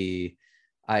like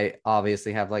I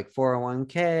obviously have like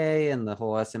 401k and the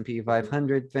whole S&P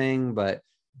 500 thing, but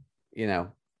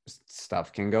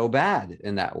stuff can go bad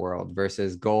in that world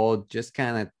versus gold just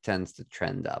kind of tends to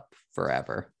trend up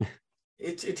forever.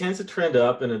 It tends to trend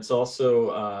up, and it's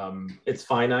also it's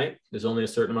finite. There's only a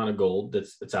certain amount of gold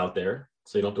that's out there,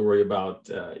 so you don't have to worry about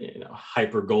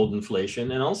hyper gold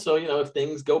inflation. And also, if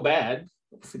things go bad,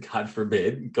 God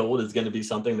forbid, gold is going to be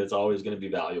something that's always going to be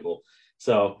valuable.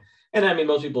 So, and I mean,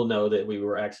 most people know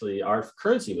that our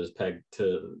currency was pegged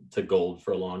to gold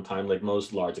for a long time, like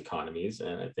most large economies.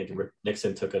 And I think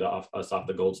Nixon took us off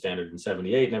the gold standard in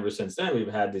 '78. And ever since then,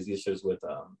 we've had these issues with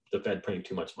the Fed printing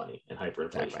too much money and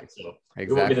hyperinflation. So we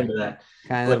won't get into that.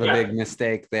 Kind of a big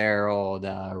mistake there, old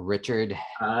Richard.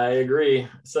 I agree.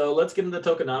 So let's get into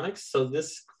tokenomics. So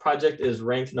this project is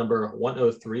ranked number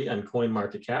 103 on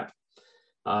CoinMarketCap.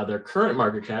 Their current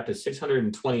market cap is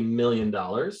 $620 million.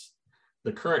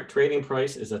 The current trading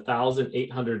price is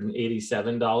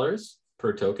 $1,887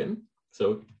 per token.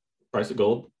 So price of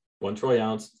gold, 1 troy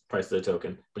ounce, price of the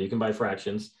token, but you can buy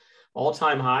fractions.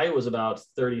 All-time high was about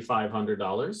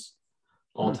 $3,500.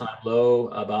 All-time low,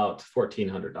 about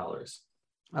 $1,400.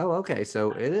 Oh, okay.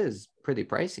 So it is pretty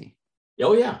pricey.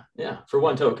 Oh, yeah. Yeah. For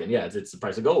 1 token. Yeah. It's the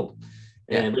price of gold.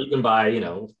 And you can buy,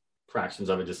 fractions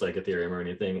of it just like Ethereum or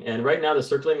anything. And right now the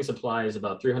circulating supply is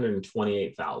about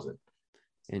 328,000.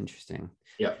 Interesting.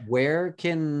 Yeah.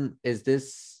 Is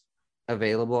this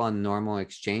available on normal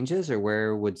exchanges, or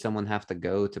where would someone have to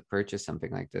go to purchase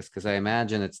something like this? Because I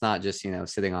imagine it's not just,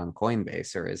 sitting on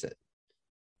Coinbase, or is it?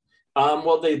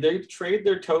 Well, they trade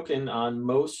their token on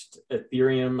most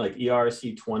Ethereum, like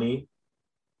ERC20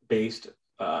 based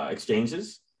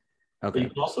exchanges. Okay. But you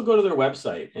can also go to their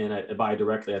website and buy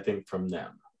directly, I think, from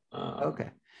them. Okay.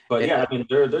 But I mean,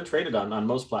 they're traded on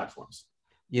most platforms.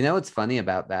 What's funny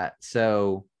about that?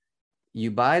 So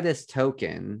you buy this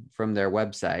token from their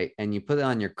website and you put it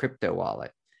on your crypto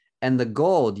wallet, and the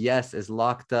gold, yes, is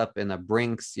locked up in a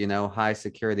Brinks, high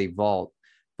security vault,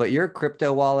 but your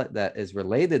crypto wallet that is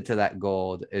related to that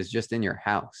gold is just in your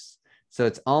house. So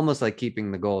it's almost like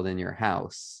keeping the gold in your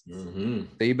house. So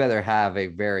you better have a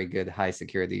very good high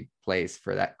security place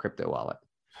for that crypto wallet.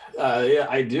 Yeah,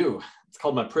 I do. It's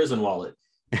called my prison wallet.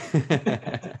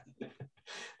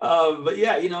 But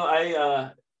yeah,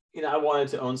 I wanted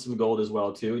to own some gold as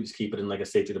well too. Just keep it in like a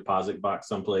safety deposit box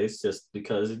someplace, just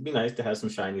because it'd be nice to have some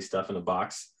shiny stuff in a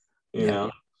box.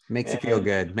 Makes you feel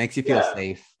good. Makes you feel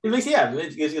safe.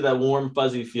 It gives you that warm,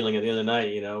 fuzzy feeling at the end of the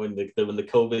night. When the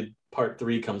COVID part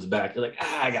 3 comes back, you're like,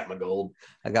 I got my gold.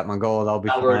 I'll be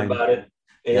not worried about it.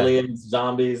 Aliens,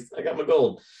 zombies. I got my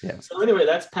gold. Yeah. So anyway,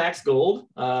 that's PaxGold.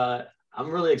 I'm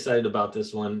really excited about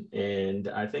this one, and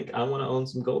I think I want to own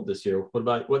some gold this year.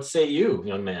 What say you,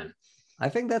 young man? I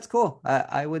think that's cool.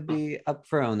 I would be up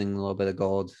for owning a little bit of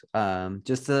gold. I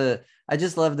just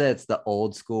love that it's the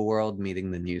old school world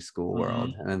meeting the new school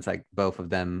world, and it's like both of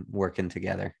them working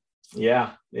together.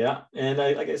 Yeah. And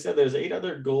like I said, there's 8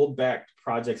 other gold-backed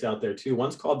projects out there too.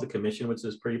 One's called the Commission, which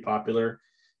is pretty popular.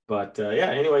 But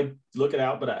anyway, look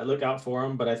out for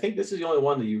them. But I think this is the only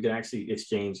one that you can actually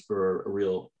exchange for a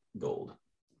real gold.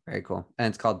 Very cool. And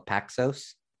it's called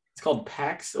Paxos. It's called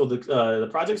Pax. Oh, the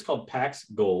project's called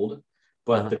PaxGold,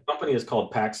 but the company is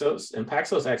called Paxos. And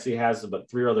Paxos actually has about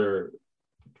 3 other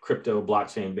crypto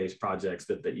blockchain based projects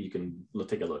that you can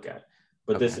take a look at.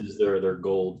 But this is their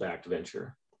gold backed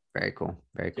venture. Very cool.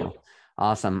 Very cool. Yeah.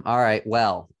 Awesome. All right.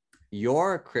 Well,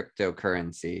 your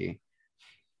cryptocurrency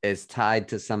is tied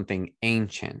to something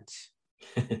ancient,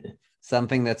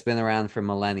 something that's been around for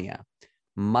millennia.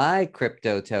 My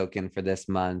crypto token for this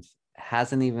month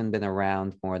hasn't even been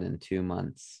around more than 2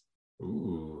 months.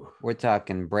 Ooh. We're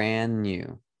talking brand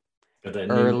new. Got that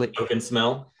new token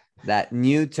smell? That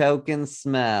new token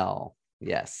smell.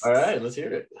 Yes. All right, let's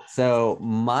hear it. So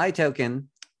my token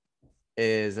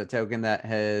is a token that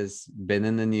has been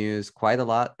in the news quite a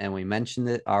lot, and we mentioned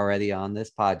it already on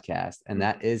this podcast, and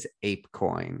that is Ape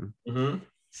Coin.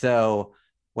 So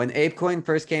when Ape Coin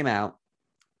first came out,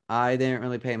 I didn't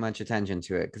really pay much attention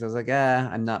to it because I was like,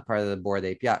 I'm not part of the Bored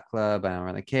Ape Yacht Club. I don't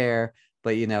really care.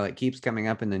 But, it keeps coming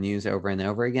up in the news over and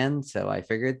over again. So I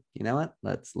figured, you know what?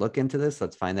 Let's look into this.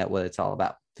 Let's find out what it's all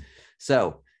about.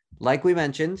 So, like we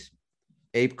mentioned,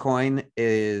 Ape Coin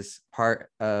is part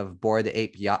of Bored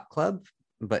Ape Yacht Club.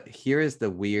 But here is the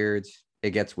weird.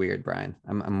 It gets weird, Brian.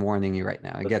 I'm warning you right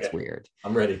now. It gets weird.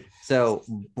 I'm ready. So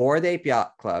Bored Ape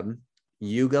Yacht Club,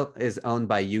 Yuga, is owned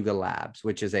by Yuga Labs,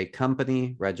 which is a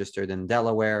company registered in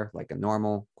Delaware, like a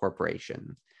normal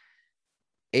corporation.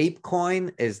 Ape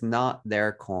Coin is not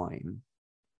their coin.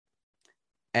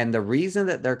 And the reason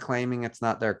that they're claiming it's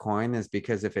not their coin is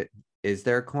because if it is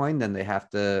their coin, then they have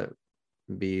to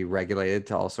be regulated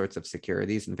to all sorts of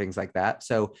securities and things like that.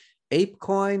 So Ape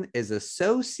Coin is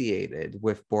associated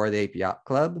with Bored Ape Yacht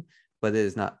Club, but it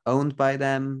is not owned by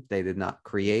them. They did not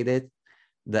create it.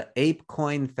 The Ape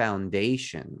Coin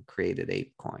Foundation created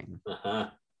Ape Coin.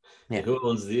 Yeah. Who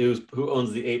owns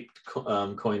the Ape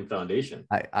Coin Foundation?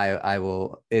 I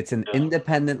will. It's an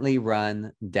independently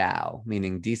run DAO,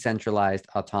 meaning decentralized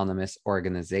autonomous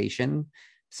organization.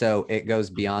 So it goes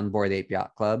beyond Bored Ape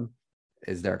Yacht Club,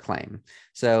 is their claim.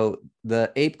 So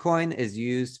the Ape Coin is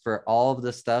used for all of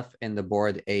the stuff in the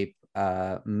Bored Ape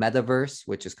metaverse,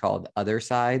 which is called Other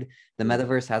Side. The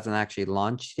metaverse hasn't actually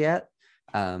launched yet.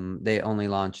 They only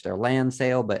launched their land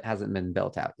sale, but hasn't been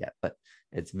built out yet. But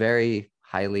it's very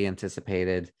highly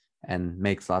anticipated and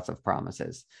makes lots of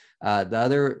promises. The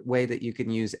other way that you can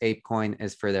use Ape Coin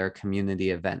is for their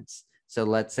community events. So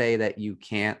let's say that you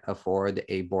can't afford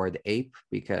a Bored Ape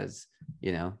because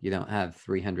you don't have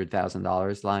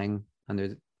 $300,000 lying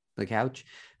under the couch.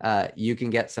 You can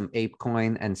get some Ape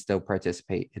Coin and still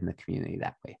participate in the community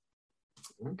that way.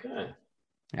 Okay.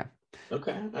 Yeah.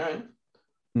 Okay. All right.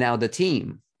 Now the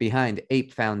team behind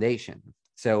Ape Foundation.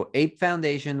 So Ape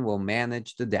Foundation will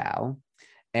manage the DAO,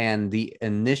 and the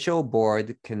initial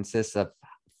board consists of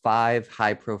 5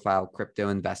 high-profile crypto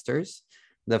investors.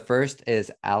 The first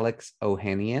is Alex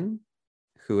Ohanian,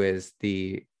 who is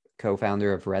the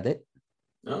co-founder of Reddit.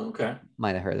 Oh, okay.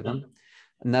 Might have heard of him.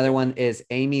 Another one is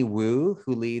Amy Wu,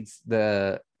 who leads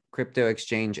the crypto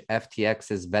exchange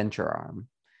FTX's venture arm.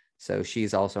 So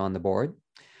she's also on the board.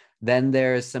 Then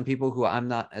there's some people who I'm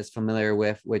not as familiar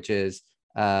with, which is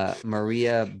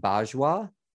Maria Bajwa.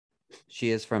 She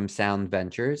is from Sound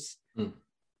Ventures.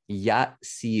 Yat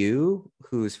Siu,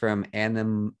 who's from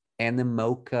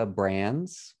Animoca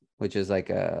Brands, which is like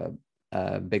a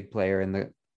big player in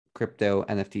the crypto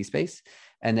NFT space.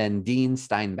 And then Dean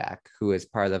Steinbach, who is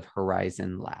part of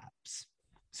Horizon Labs.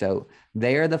 So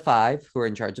they are the 5 who are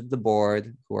in charge of the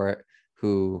board,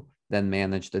 who then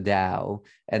manage the DAO.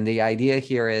 And the idea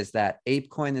here is that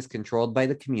ApeCoin is controlled by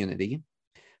the community,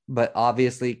 but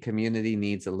obviously community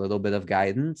needs a little bit of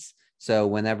guidance. So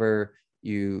whenever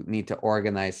you need to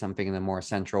organize something in a more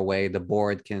central way, the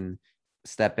board can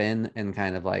step in and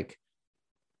kind of like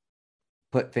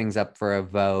put things up for a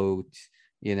vote,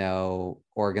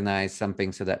 organize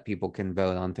something so that people can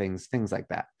vote on things like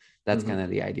that. That's kind of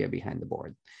the idea behind the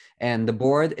board. And the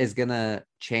board is going to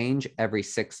change every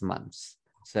 6 months.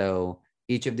 So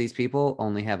each of these people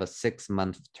only have a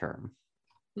 6-month term.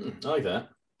 I like that.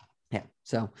 Yeah,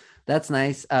 so that's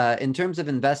nice. In terms of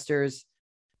investors,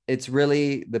 it's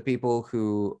really the people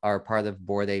who are part of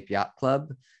Bored Ape Yacht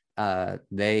Club.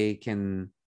 They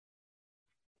can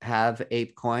have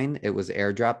Ape Coin. It was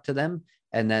airdropped to them.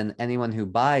 And then anyone who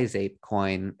buys Ape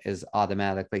Coin is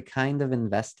automatically kind of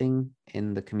investing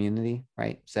in the community,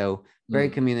 right? So very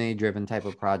community driven type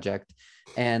of project.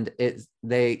 And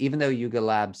even though Yuga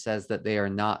Labs says that they are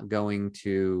not going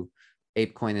to,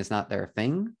 Ape Coin is not their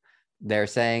thing, they're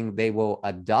saying they will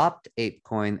adopt Ape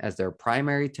Coin as their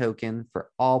primary token for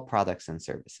all products and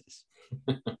services.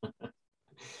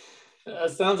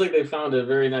 It sounds like they found a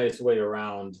very nice way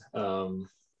around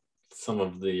some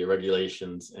of the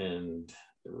regulations and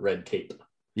red tape.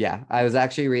 Yeah, I was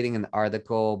actually reading an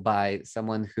article by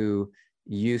someone who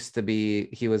he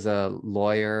was a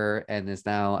lawyer and is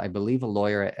now, I believe, a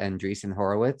lawyer at Andreessen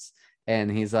Horowitz. And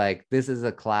he's like, this is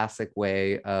a classic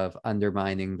way of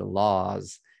undermining the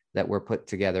laws that were put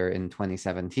together in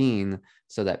 2017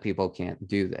 so that people can't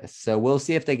do this. So we'll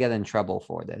see if they get in trouble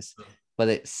for this. But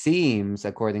it seems,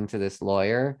 according to this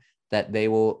lawyer, that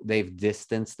they've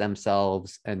distanced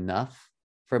themselves enough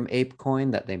from Ape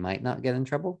Coin that they might not get in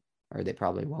trouble, or they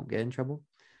probably won't get in trouble.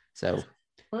 So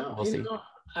we'll see.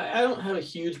 I don't have a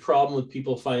huge problem with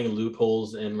people finding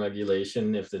loopholes in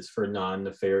regulation if it's for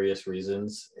non-nefarious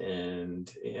reasons.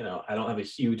 And, I don't have a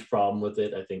huge problem with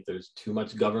it. I think there's too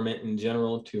much government in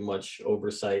general, too much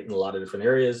oversight in a lot of different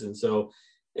areas. And so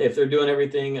if they're doing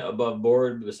everything above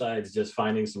board besides just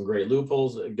finding some great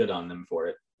loopholes, good on them for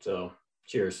it. So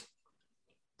cheers.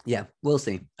 Yeah, we'll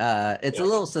see. It's a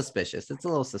little suspicious. It's a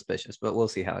little suspicious, but we'll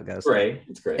see how it goes. Great.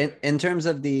 It's great. In terms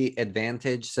of the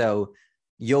advantage, so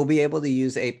you'll be able to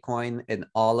use ApeCoin in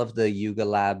all of the Yuga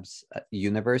Labs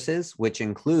universes, which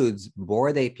includes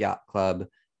Bored Ape Yacht Club,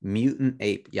 Mutant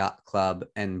Ape Yacht Club,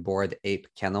 and Bored Ape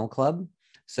Kennel Club.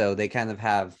 So they kind of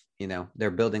have, you know,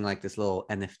 they're building like this little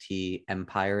NFT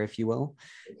empire, if you will.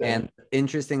 Okay. And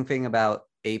interesting thing about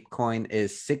ApeCoin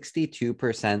is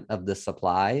 62% of the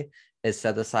supply is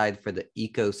set aside for the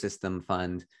ecosystem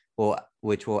fund,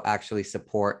 which will actually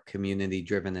support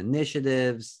community-driven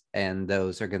initiatives, and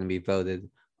those are going to be voted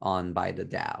on by the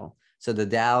DAO. So the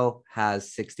DAO has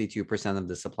 62% of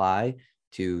the supply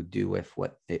to do with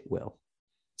what it will.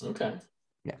 Okay.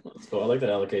 Yeah. That's cool. I like that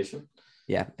allocation.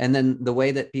 Yeah. And then the way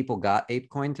that people got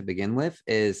ApeCoin to begin with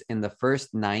is in the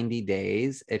first 90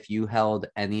 days, if you held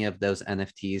any of those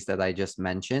NFTs that I just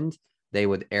mentioned, they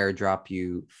would airdrop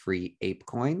you free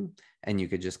ApeCoin and you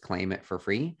could just claim it for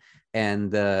free.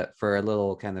 And for a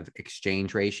little kind of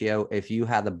exchange ratio, if you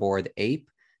had a Bored Ape,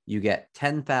 you get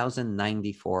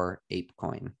 10,094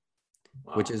 ApeCoin,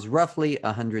 wow, which is roughly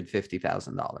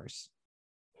 $150,000.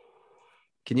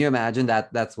 Can you imagine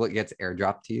that? That's what gets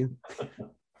airdropped to you.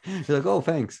 You're like, oh,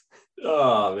 thanks.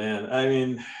 Oh man, I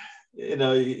mean, you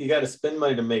know, you got to spend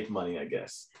money to make money, I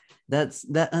guess.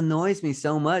 That annoys me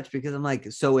so much because I'm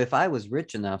like, so if I was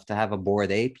rich enough to have a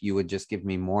Bored Ape, you would just give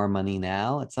me more money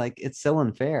now. It's like, it's so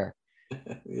unfair.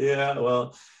 Yeah,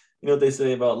 well, you know what they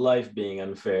say about life being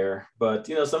unfair, but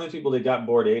you know, some of the people that got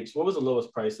Bored Apes, what was the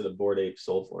lowest price that a Bored Ape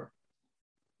sold for?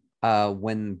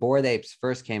 When Bored Apes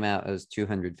first came out, it was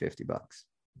 $250.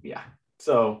 Yeah.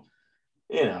 So,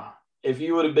 you know, if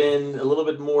you would have been a little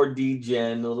bit more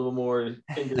degen, a little more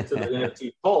finger to the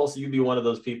NFT pulse, you'd be one of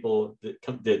those people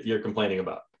that you're complaining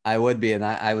about. I would be, and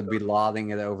I would be lauding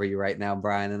it over you right now,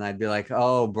 Brian. And I'd be like,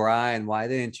 "Oh, Brian, why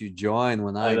didn't you join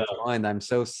when I joined? I'm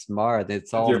so smart.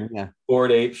 It's all me."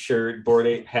 Bored Ape shirt, Bored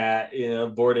Ape hat, you know,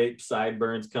 Bored Ape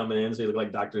sideburns coming in, so you look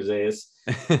like Dr. Zayas.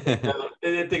 I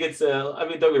think it's. I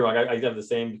mean, don't be wrong. I have the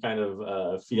same kind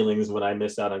of feelings when I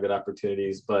miss out on good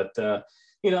opportunities, but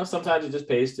you know, sometimes it just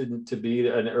pays to be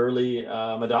an early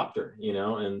adopter, you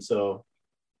know, and so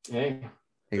hey,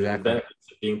 exactly,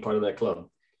 benefits of being part of that club.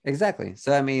 Exactly.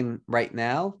 So, I mean, right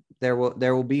now there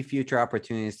will be future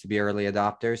opportunities to be early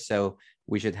adopters. So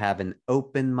we should have an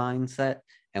open mindset.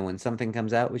 And when something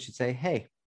comes out, we should say, hey,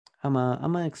 I'm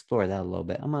gonna explore that a little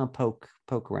bit. I'm gonna poke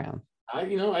around. I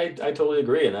totally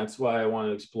agree. And that's why I want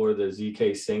to explore the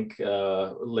ZK Sync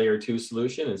layer 2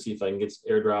 solution and see if I can get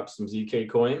airdrop some ZK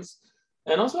coins.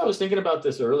 And also, I was thinking about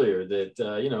this earlier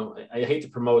that, you know, I hate to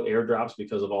promote airdrops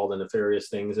because of all the nefarious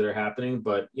things that are happening.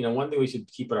 But, you know, one thing we should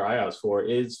keep our eye out for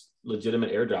is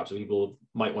legitimate airdrops that people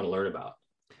might want to learn about.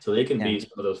 So they can be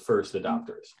some of those first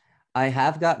adopters. I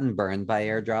have gotten burned by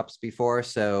airdrops before.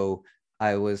 So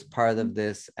I was part of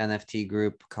this NFT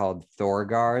group called Thor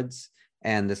Guards.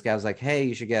 And this guy was like, hey,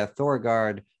 you should get a Thor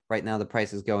Guard. Right now, the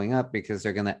price is going up because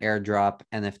they're going to airdrop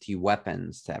NFT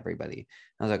weapons to everybody.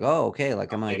 I was like, oh, okay.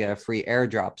 Like, I'm going to get a free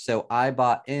airdrop. So I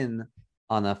bought in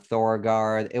on a Thor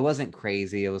Guard. It wasn't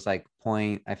crazy. It was like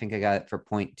I think I got it for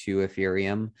 0.2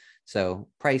 Ethereum. So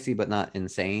pricey, but not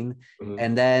insane. Mm-hmm.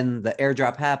 And then the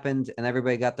airdrop happened and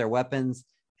everybody got their weapons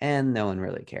and no one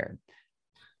really cared.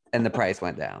 And the price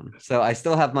went down. So I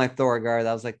still have my Thor Guard.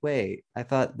 I was like, wait, I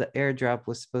thought the airdrop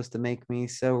was supposed to make me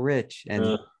so rich.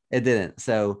 And it didn't.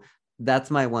 So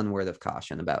that's my one word of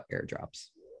caution about airdrops.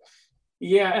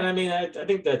 Yeah. And I mean, I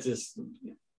think that just,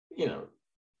 you know,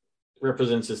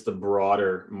 represents just the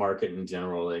broader market in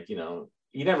general. Like, you know,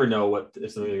 you never know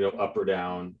if something will go up or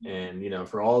down. And, you know,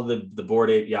 for all the Bored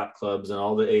Ape yacht clubs and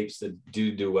all the apes that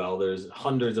do well, there's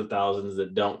hundreds of thousands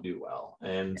that don't do well.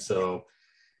 And so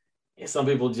some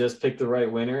people just pick the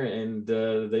right winner and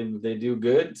they do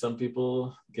good. Some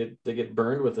people get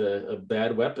burned with a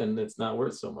bad weapon that's not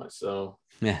worth so much. So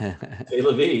c'est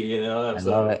la vie, you know. I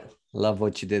love it. Love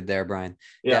what you did there, Brian.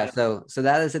 Yeah. So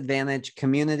that is advantage.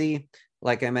 Community,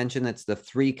 like I mentioned, it's the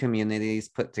 3 communities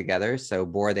put together. So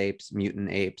Bored Apes, Mutant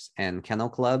Apes, and Kennel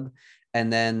Club.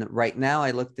 And then right now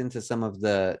I looked into some of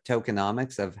the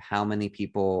tokenomics of how many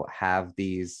people have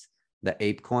the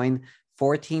Ape Coin.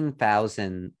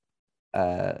 14,000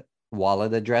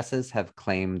 wallet addresses have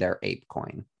claimed their Ape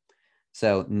Coin.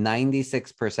 So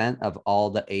 96% of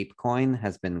all the Ape Coin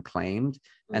has been claimed,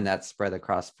 and that's spread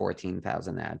across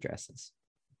 14,000 addresses.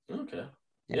 Okay.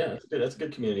 Yeah, that's good. That's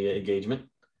good community engagement.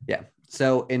 Yeah.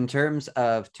 So in terms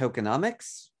of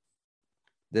tokenomics,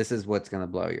 this is what's going to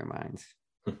blow your mind.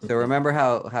 So remember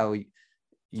how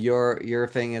your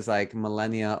thing is like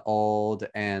millennia old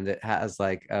and it has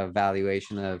like a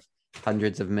valuation of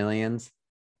hundreds of millions.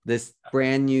 This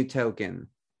brand new token,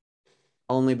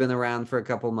 only been around for a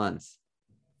couple months,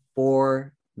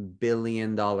 $4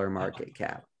 billion market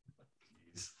cap,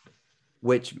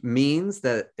 which means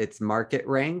that its market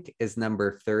rank is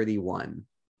number 31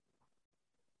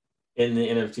 in the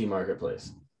NFT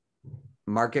marketplace.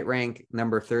 Market rank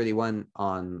number 31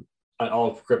 on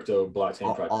all crypto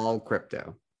blockchain projects. All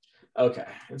crypto. Okay.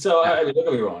 And so, I mean, don't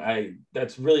get me wrong.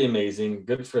 That's really amazing.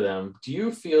 Good for them. Do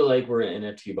you feel like we're in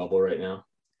an NFT bubble right now?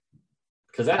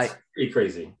 Because that's pretty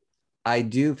crazy. I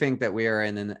do think that we are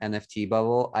in an NFT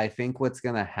bubble. I think what's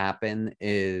going to happen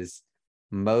is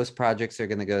most projects are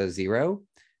going to go to zero,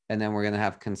 and then we're going to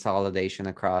have consolidation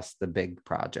across the big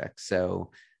projects.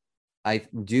 So I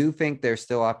do think there's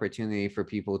still opportunity for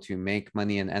people to make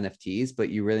money in NFTs, but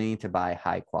you really need to buy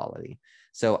high quality.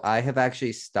 So I have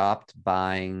actually stopped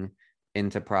buying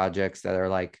into projects that are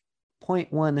like 0.1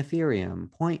 Ethereum,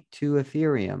 0.2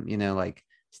 Ethereum, you know, like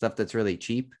stuff that's really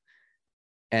cheap.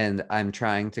 And I'm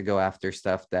trying to go after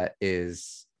stuff that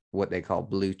is what they call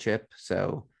blue chip.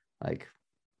 So like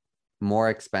more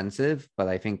expensive, but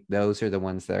I think those are the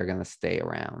ones that are going to stay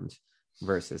around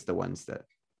versus the ones that.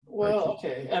 Well,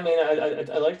 okay. I mean,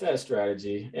 I like that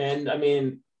strategy. And I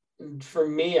mean, for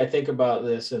me, I think about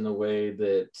this in a way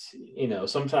that, you know,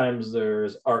 sometimes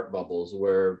there's art bubbles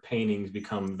where paintings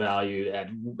become valued at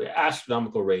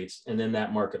astronomical rates, and then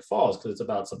that market falls because it's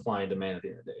about supply and demand at the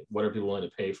end of the day. What are people willing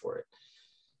to pay for it?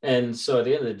 And so at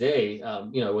the end of the day,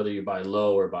 you know, whether you buy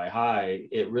low or buy high,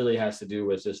 it really has to do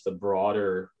with just the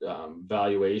broader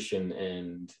valuation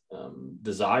and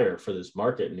desire for this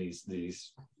market and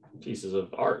these pieces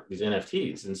of art, these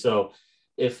NFTs. And so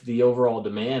if the overall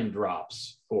demand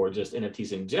drops for just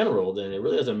NFTs in general, then it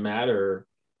really doesn't matter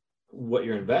what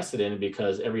you're invested in,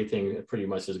 because everything pretty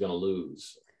much is going to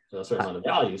lose a certain amount of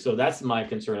value. So that's my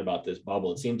concern about this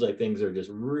bubble. It seems like things are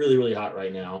just really, really hot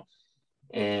right now.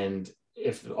 And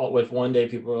if one day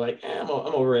people are like, I'm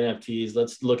over NFTs,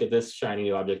 let's look at this shiny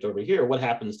new object over here, what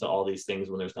happens to all these things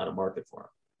when there's not a market for them?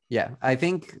 Yeah, I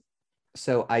think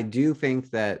so. I do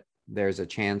think that there's a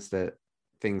chance that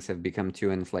things have become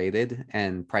too inflated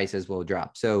and prices will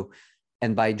drop. So,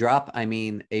 and by drop, I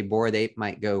mean a Bored Ape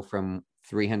might go from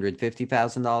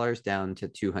 $350,000 down to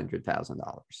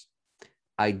 $200,000.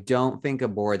 I don't think a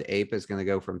Bored Ape is going to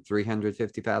go from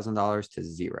 $350,000 to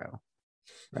zero.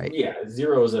 Right. Yeah,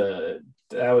 zero is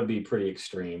that would be pretty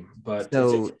extreme, but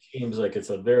so, it seems like it's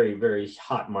a very, very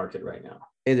hot market right now.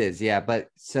 It is, yeah. But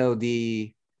so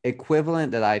the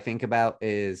equivalent that I think about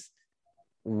is,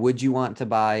 would you want to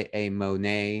buy a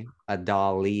Monet, a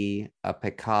Dali, a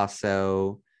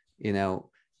Picasso? You know,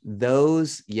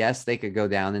 those, yes, they could go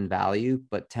down in value,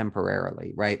 but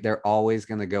temporarily, right? They're always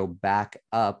going to go back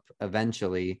up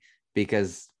eventually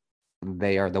because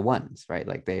they are the ones, right?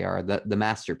 Like they are the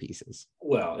masterpieces.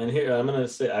 Well, and here I'm going to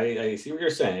say, I see what you're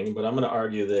saying, but I'm going to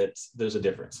argue that there's a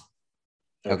difference.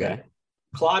 Okay.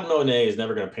 Claude Monet is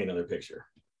never going to paint another picture.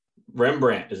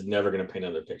 Rembrandt is never going to paint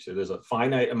another picture. There's a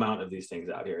finite amount of these things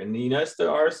out here. And yes,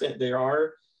 there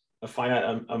are a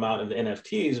finite amount of the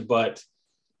NFTs, but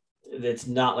it's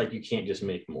not like you can't just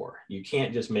make more. You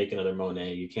can't just make another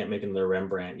Monet. You can't make another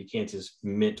Rembrandt. You can't just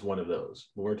mint one of those.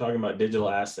 When we're talking about digital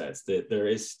assets, that there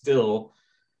is still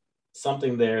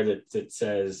something there that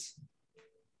says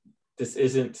this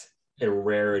isn't a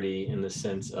rarity in the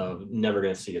sense of never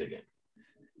going to see it again.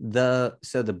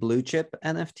 So the blue chip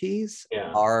NFTs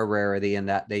are a rarity in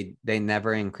that they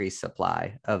never increase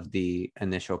supply of the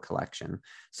initial collection.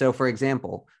 So for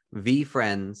example,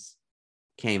 VFriends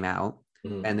came out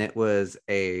and it was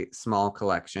a small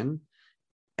collection,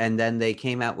 and then they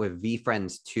came out with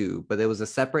VFriends 2, but it was a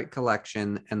separate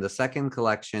collection, and the second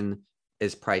collection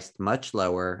is priced much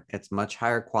lower. It's much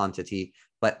higher quantity,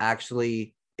 but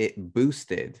actually it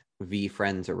boosted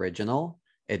VFriends original.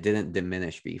 It didn't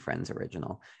diminish VFriends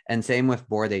original. And same with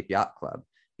Bored Ape Yacht Club.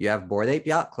 You have Bored Ape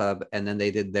Yacht Club, and then they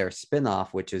did their spinoff,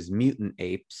 which is Mutant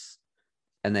Apes.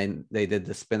 And then they did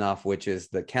the spinoff, which is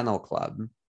the Kennel Club.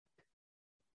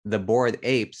 The Bored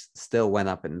Apes still went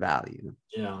up in value.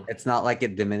 Yeah. It's not like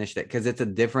it diminished it because it's a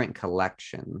different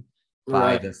collection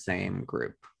by the same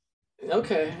group.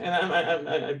 Okay. And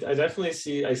I definitely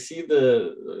see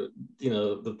the,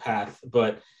 the path,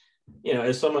 but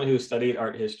as someone who studied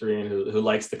art history and who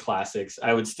likes the classics,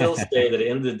 I would still say that at the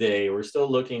end of the day, we're still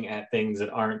looking at things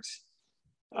that aren't,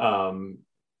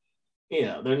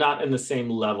 they're not in the same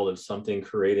level of something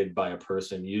created by a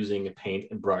person using a paint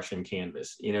and brush and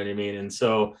canvas. You know what I mean? And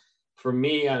so for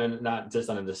me, not just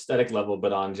on an aesthetic level,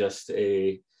 but on just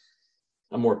a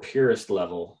more purist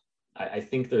level, I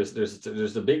think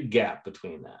there's a big gap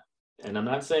between that. And I'm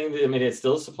not saying that, I mean, it's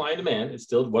still supply and demand. It's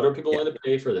still, what are people willing to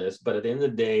pay for this? But at the end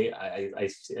of the day, I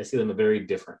see them very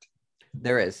different.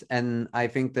 There is. And I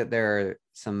think that there are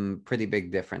some pretty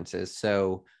big differences.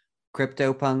 So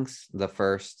CryptoPunks, the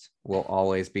first, will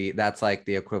always be, that's like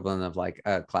the equivalent of like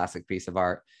a classic piece of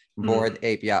art. Bored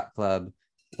Ape Yacht Club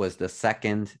was the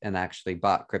second and actually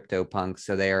bought CryptoPunks.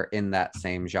 So they are in that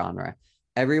same genre.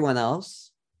 Everyone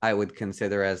else, I would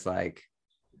consider as like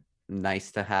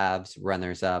nice to haves,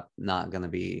 runners up, not going to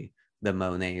be the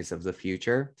Monets of the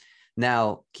future.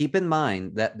 Now, keep in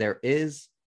mind that there is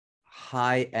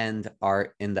high-end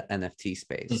art in the NFT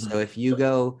space. So if you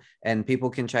go, and people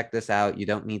can check this out, you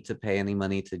don't need to pay any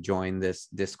money to join this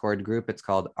Discord group. It's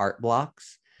called Art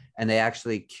Blocks, and they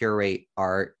actually curate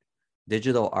art,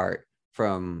 digital art,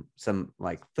 from some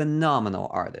like phenomenal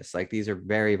artists. Like these are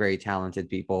very, very talented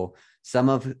people, some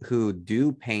of who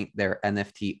do paint their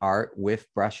NFT art with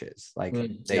brushes. Like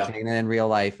they paint it in real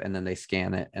life and then they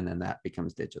scan it and then that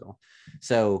becomes digital.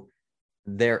 So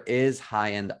there is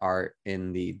high-end art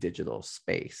in the digital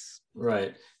space.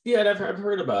 Right. Yeah, and I've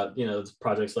heard about, you know,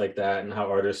 projects like that and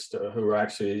how artists who are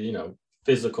actually, you know,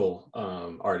 physical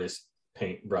artists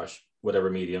paint, brush, whatever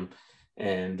medium,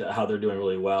 and how they're doing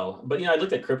really well. But, you know, I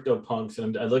looked at CryptoPunks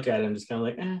and I look at it and I'm just kind of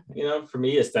like, you know, for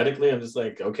me aesthetically, I'm just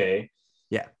like, okay,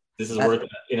 yeah, this is worth it,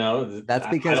 you know. That's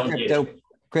because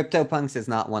CryptoPunks is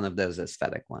not one of those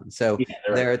aesthetic ones. So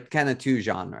there are kind of two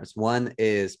genres. One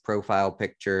is profile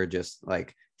picture, just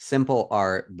like simple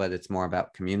art, but it's more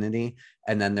about community.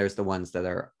 And then there's the ones that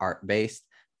are art based.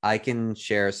 I can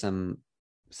share some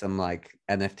like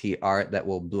NFT art that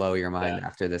will blow your mind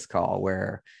after this call,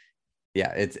 where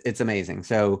it's amazing.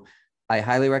 So I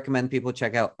highly recommend people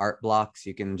check out Art Blocks.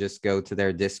 You can just go to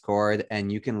their Discord and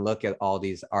you can look at all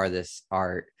these artists'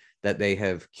 art that they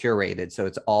have curated. So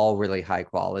it's all really high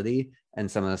quality, and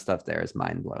some of the stuff there is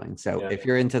mind blowing. So if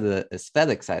you're into the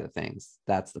aesthetic side of things,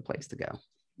 that's the place to go.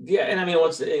 Yeah. And I mean,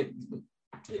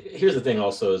 here's the thing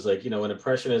also is like, you know, when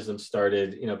Impressionism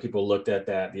started, you know, people looked at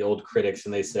that, the old critics,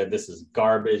 and they said, this is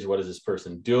garbage. What is this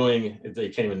person doing? They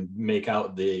can't even make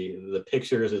out the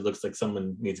pictures. It looks like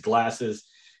someone needs glasses.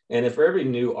 And if for every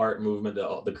new art movement,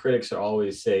 the critics are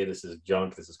always say, this is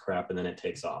junk, this is crap, and then it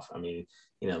takes off. I mean,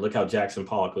 you know, look how Jackson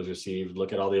Pollock was received.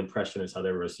 Look at all the Impressionists, how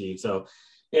they were received. So,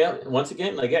 yeah, once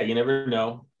again, like, you never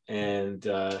know. And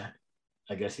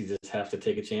I guess you just have to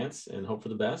take a chance and hope for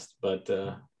the best. But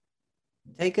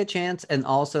take a chance. And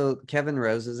also Kevin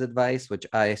Rose's advice, which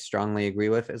I strongly agree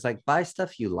with, is like, buy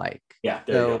stuff you like. Yeah,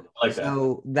 there you go. I like that.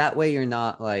 So that way you're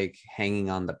not like hanging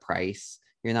on the price.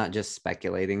 You're not just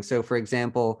speculating. So for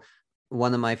example,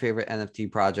 one of my favorite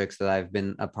NFT projects that I've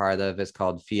been a part of is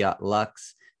called Fiat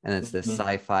Lux. And it's this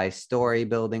sci-fi story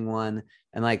building one.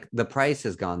 And like the price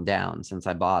has gone down since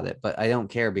I bought it, but I don't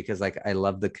care because like I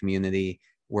love the community.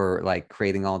 We're like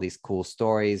creating all these cool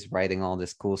stories, writing all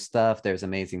this cool stuff. There's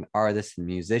amazing artists and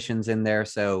musicians in there.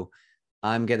 So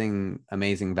I'm getting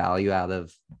amazing value out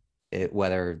of it,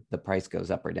 whether the price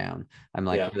goes up or down. I'm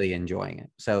like really enjoying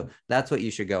it. So that's what you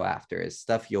should go after, is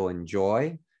stuff you'll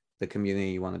enjoy, the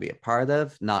community you want to be a part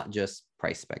of, not just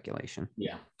price speculation.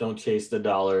 Yeah. Don't chase the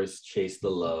dollars, chase the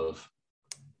love.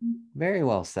 Very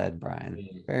well said,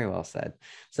 Brian. Very well said.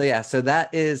 So yeah, so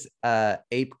that is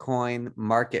Ape Coin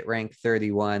market rank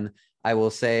 31. I will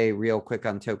say real quick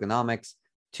on tokenomics,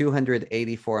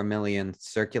 284 million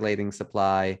circulating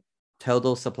supply.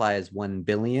 Total supply is 1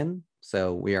 billion.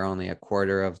 So we are only a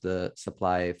quarter of the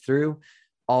supply through.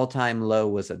 All-time low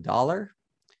was $1.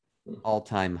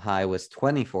 All-time high was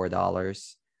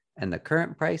 $24. And the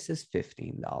current price is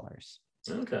 $15.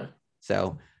 Okay.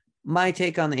 So my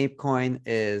take on ApeCoin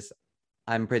is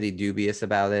I'm pretty dubious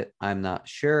about it. I'm not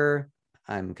sure.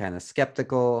 I'm kind of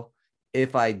skeptical.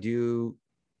 If I do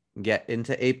get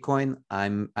into ApeCoin,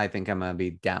 I think I'm going to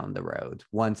be down the road.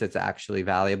 Once it's actually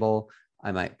valuable,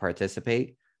 I might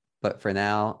participate. But for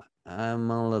now, I'm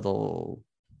a little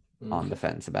on the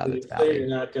fence about its value.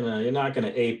 You're not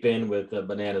gonna ape in with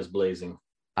bananas blazing.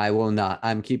 I will not.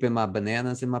 I'm keeping my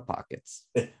bananas in my pockets.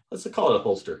 Let's call it a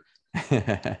holster.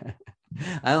 I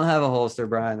don't have a holster,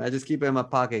 Brian. I just keep it in my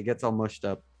pocket. It gets all mushed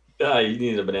up. You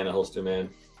need a banana holster,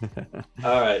 man.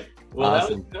 All right. Well,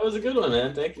 awesome. that was a good one,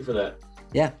 man. Thank you for that.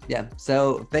 Yeah.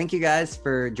 So thank you guys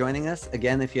for joining us.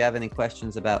 Again, if you have any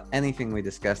questions about anything we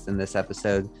discussed in this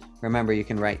episode, remember you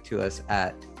can write to us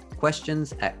at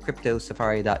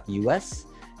questions@cryptosafari.us.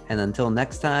 And until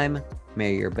next time,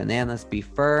 may your bananas be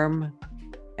firm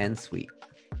and sweet.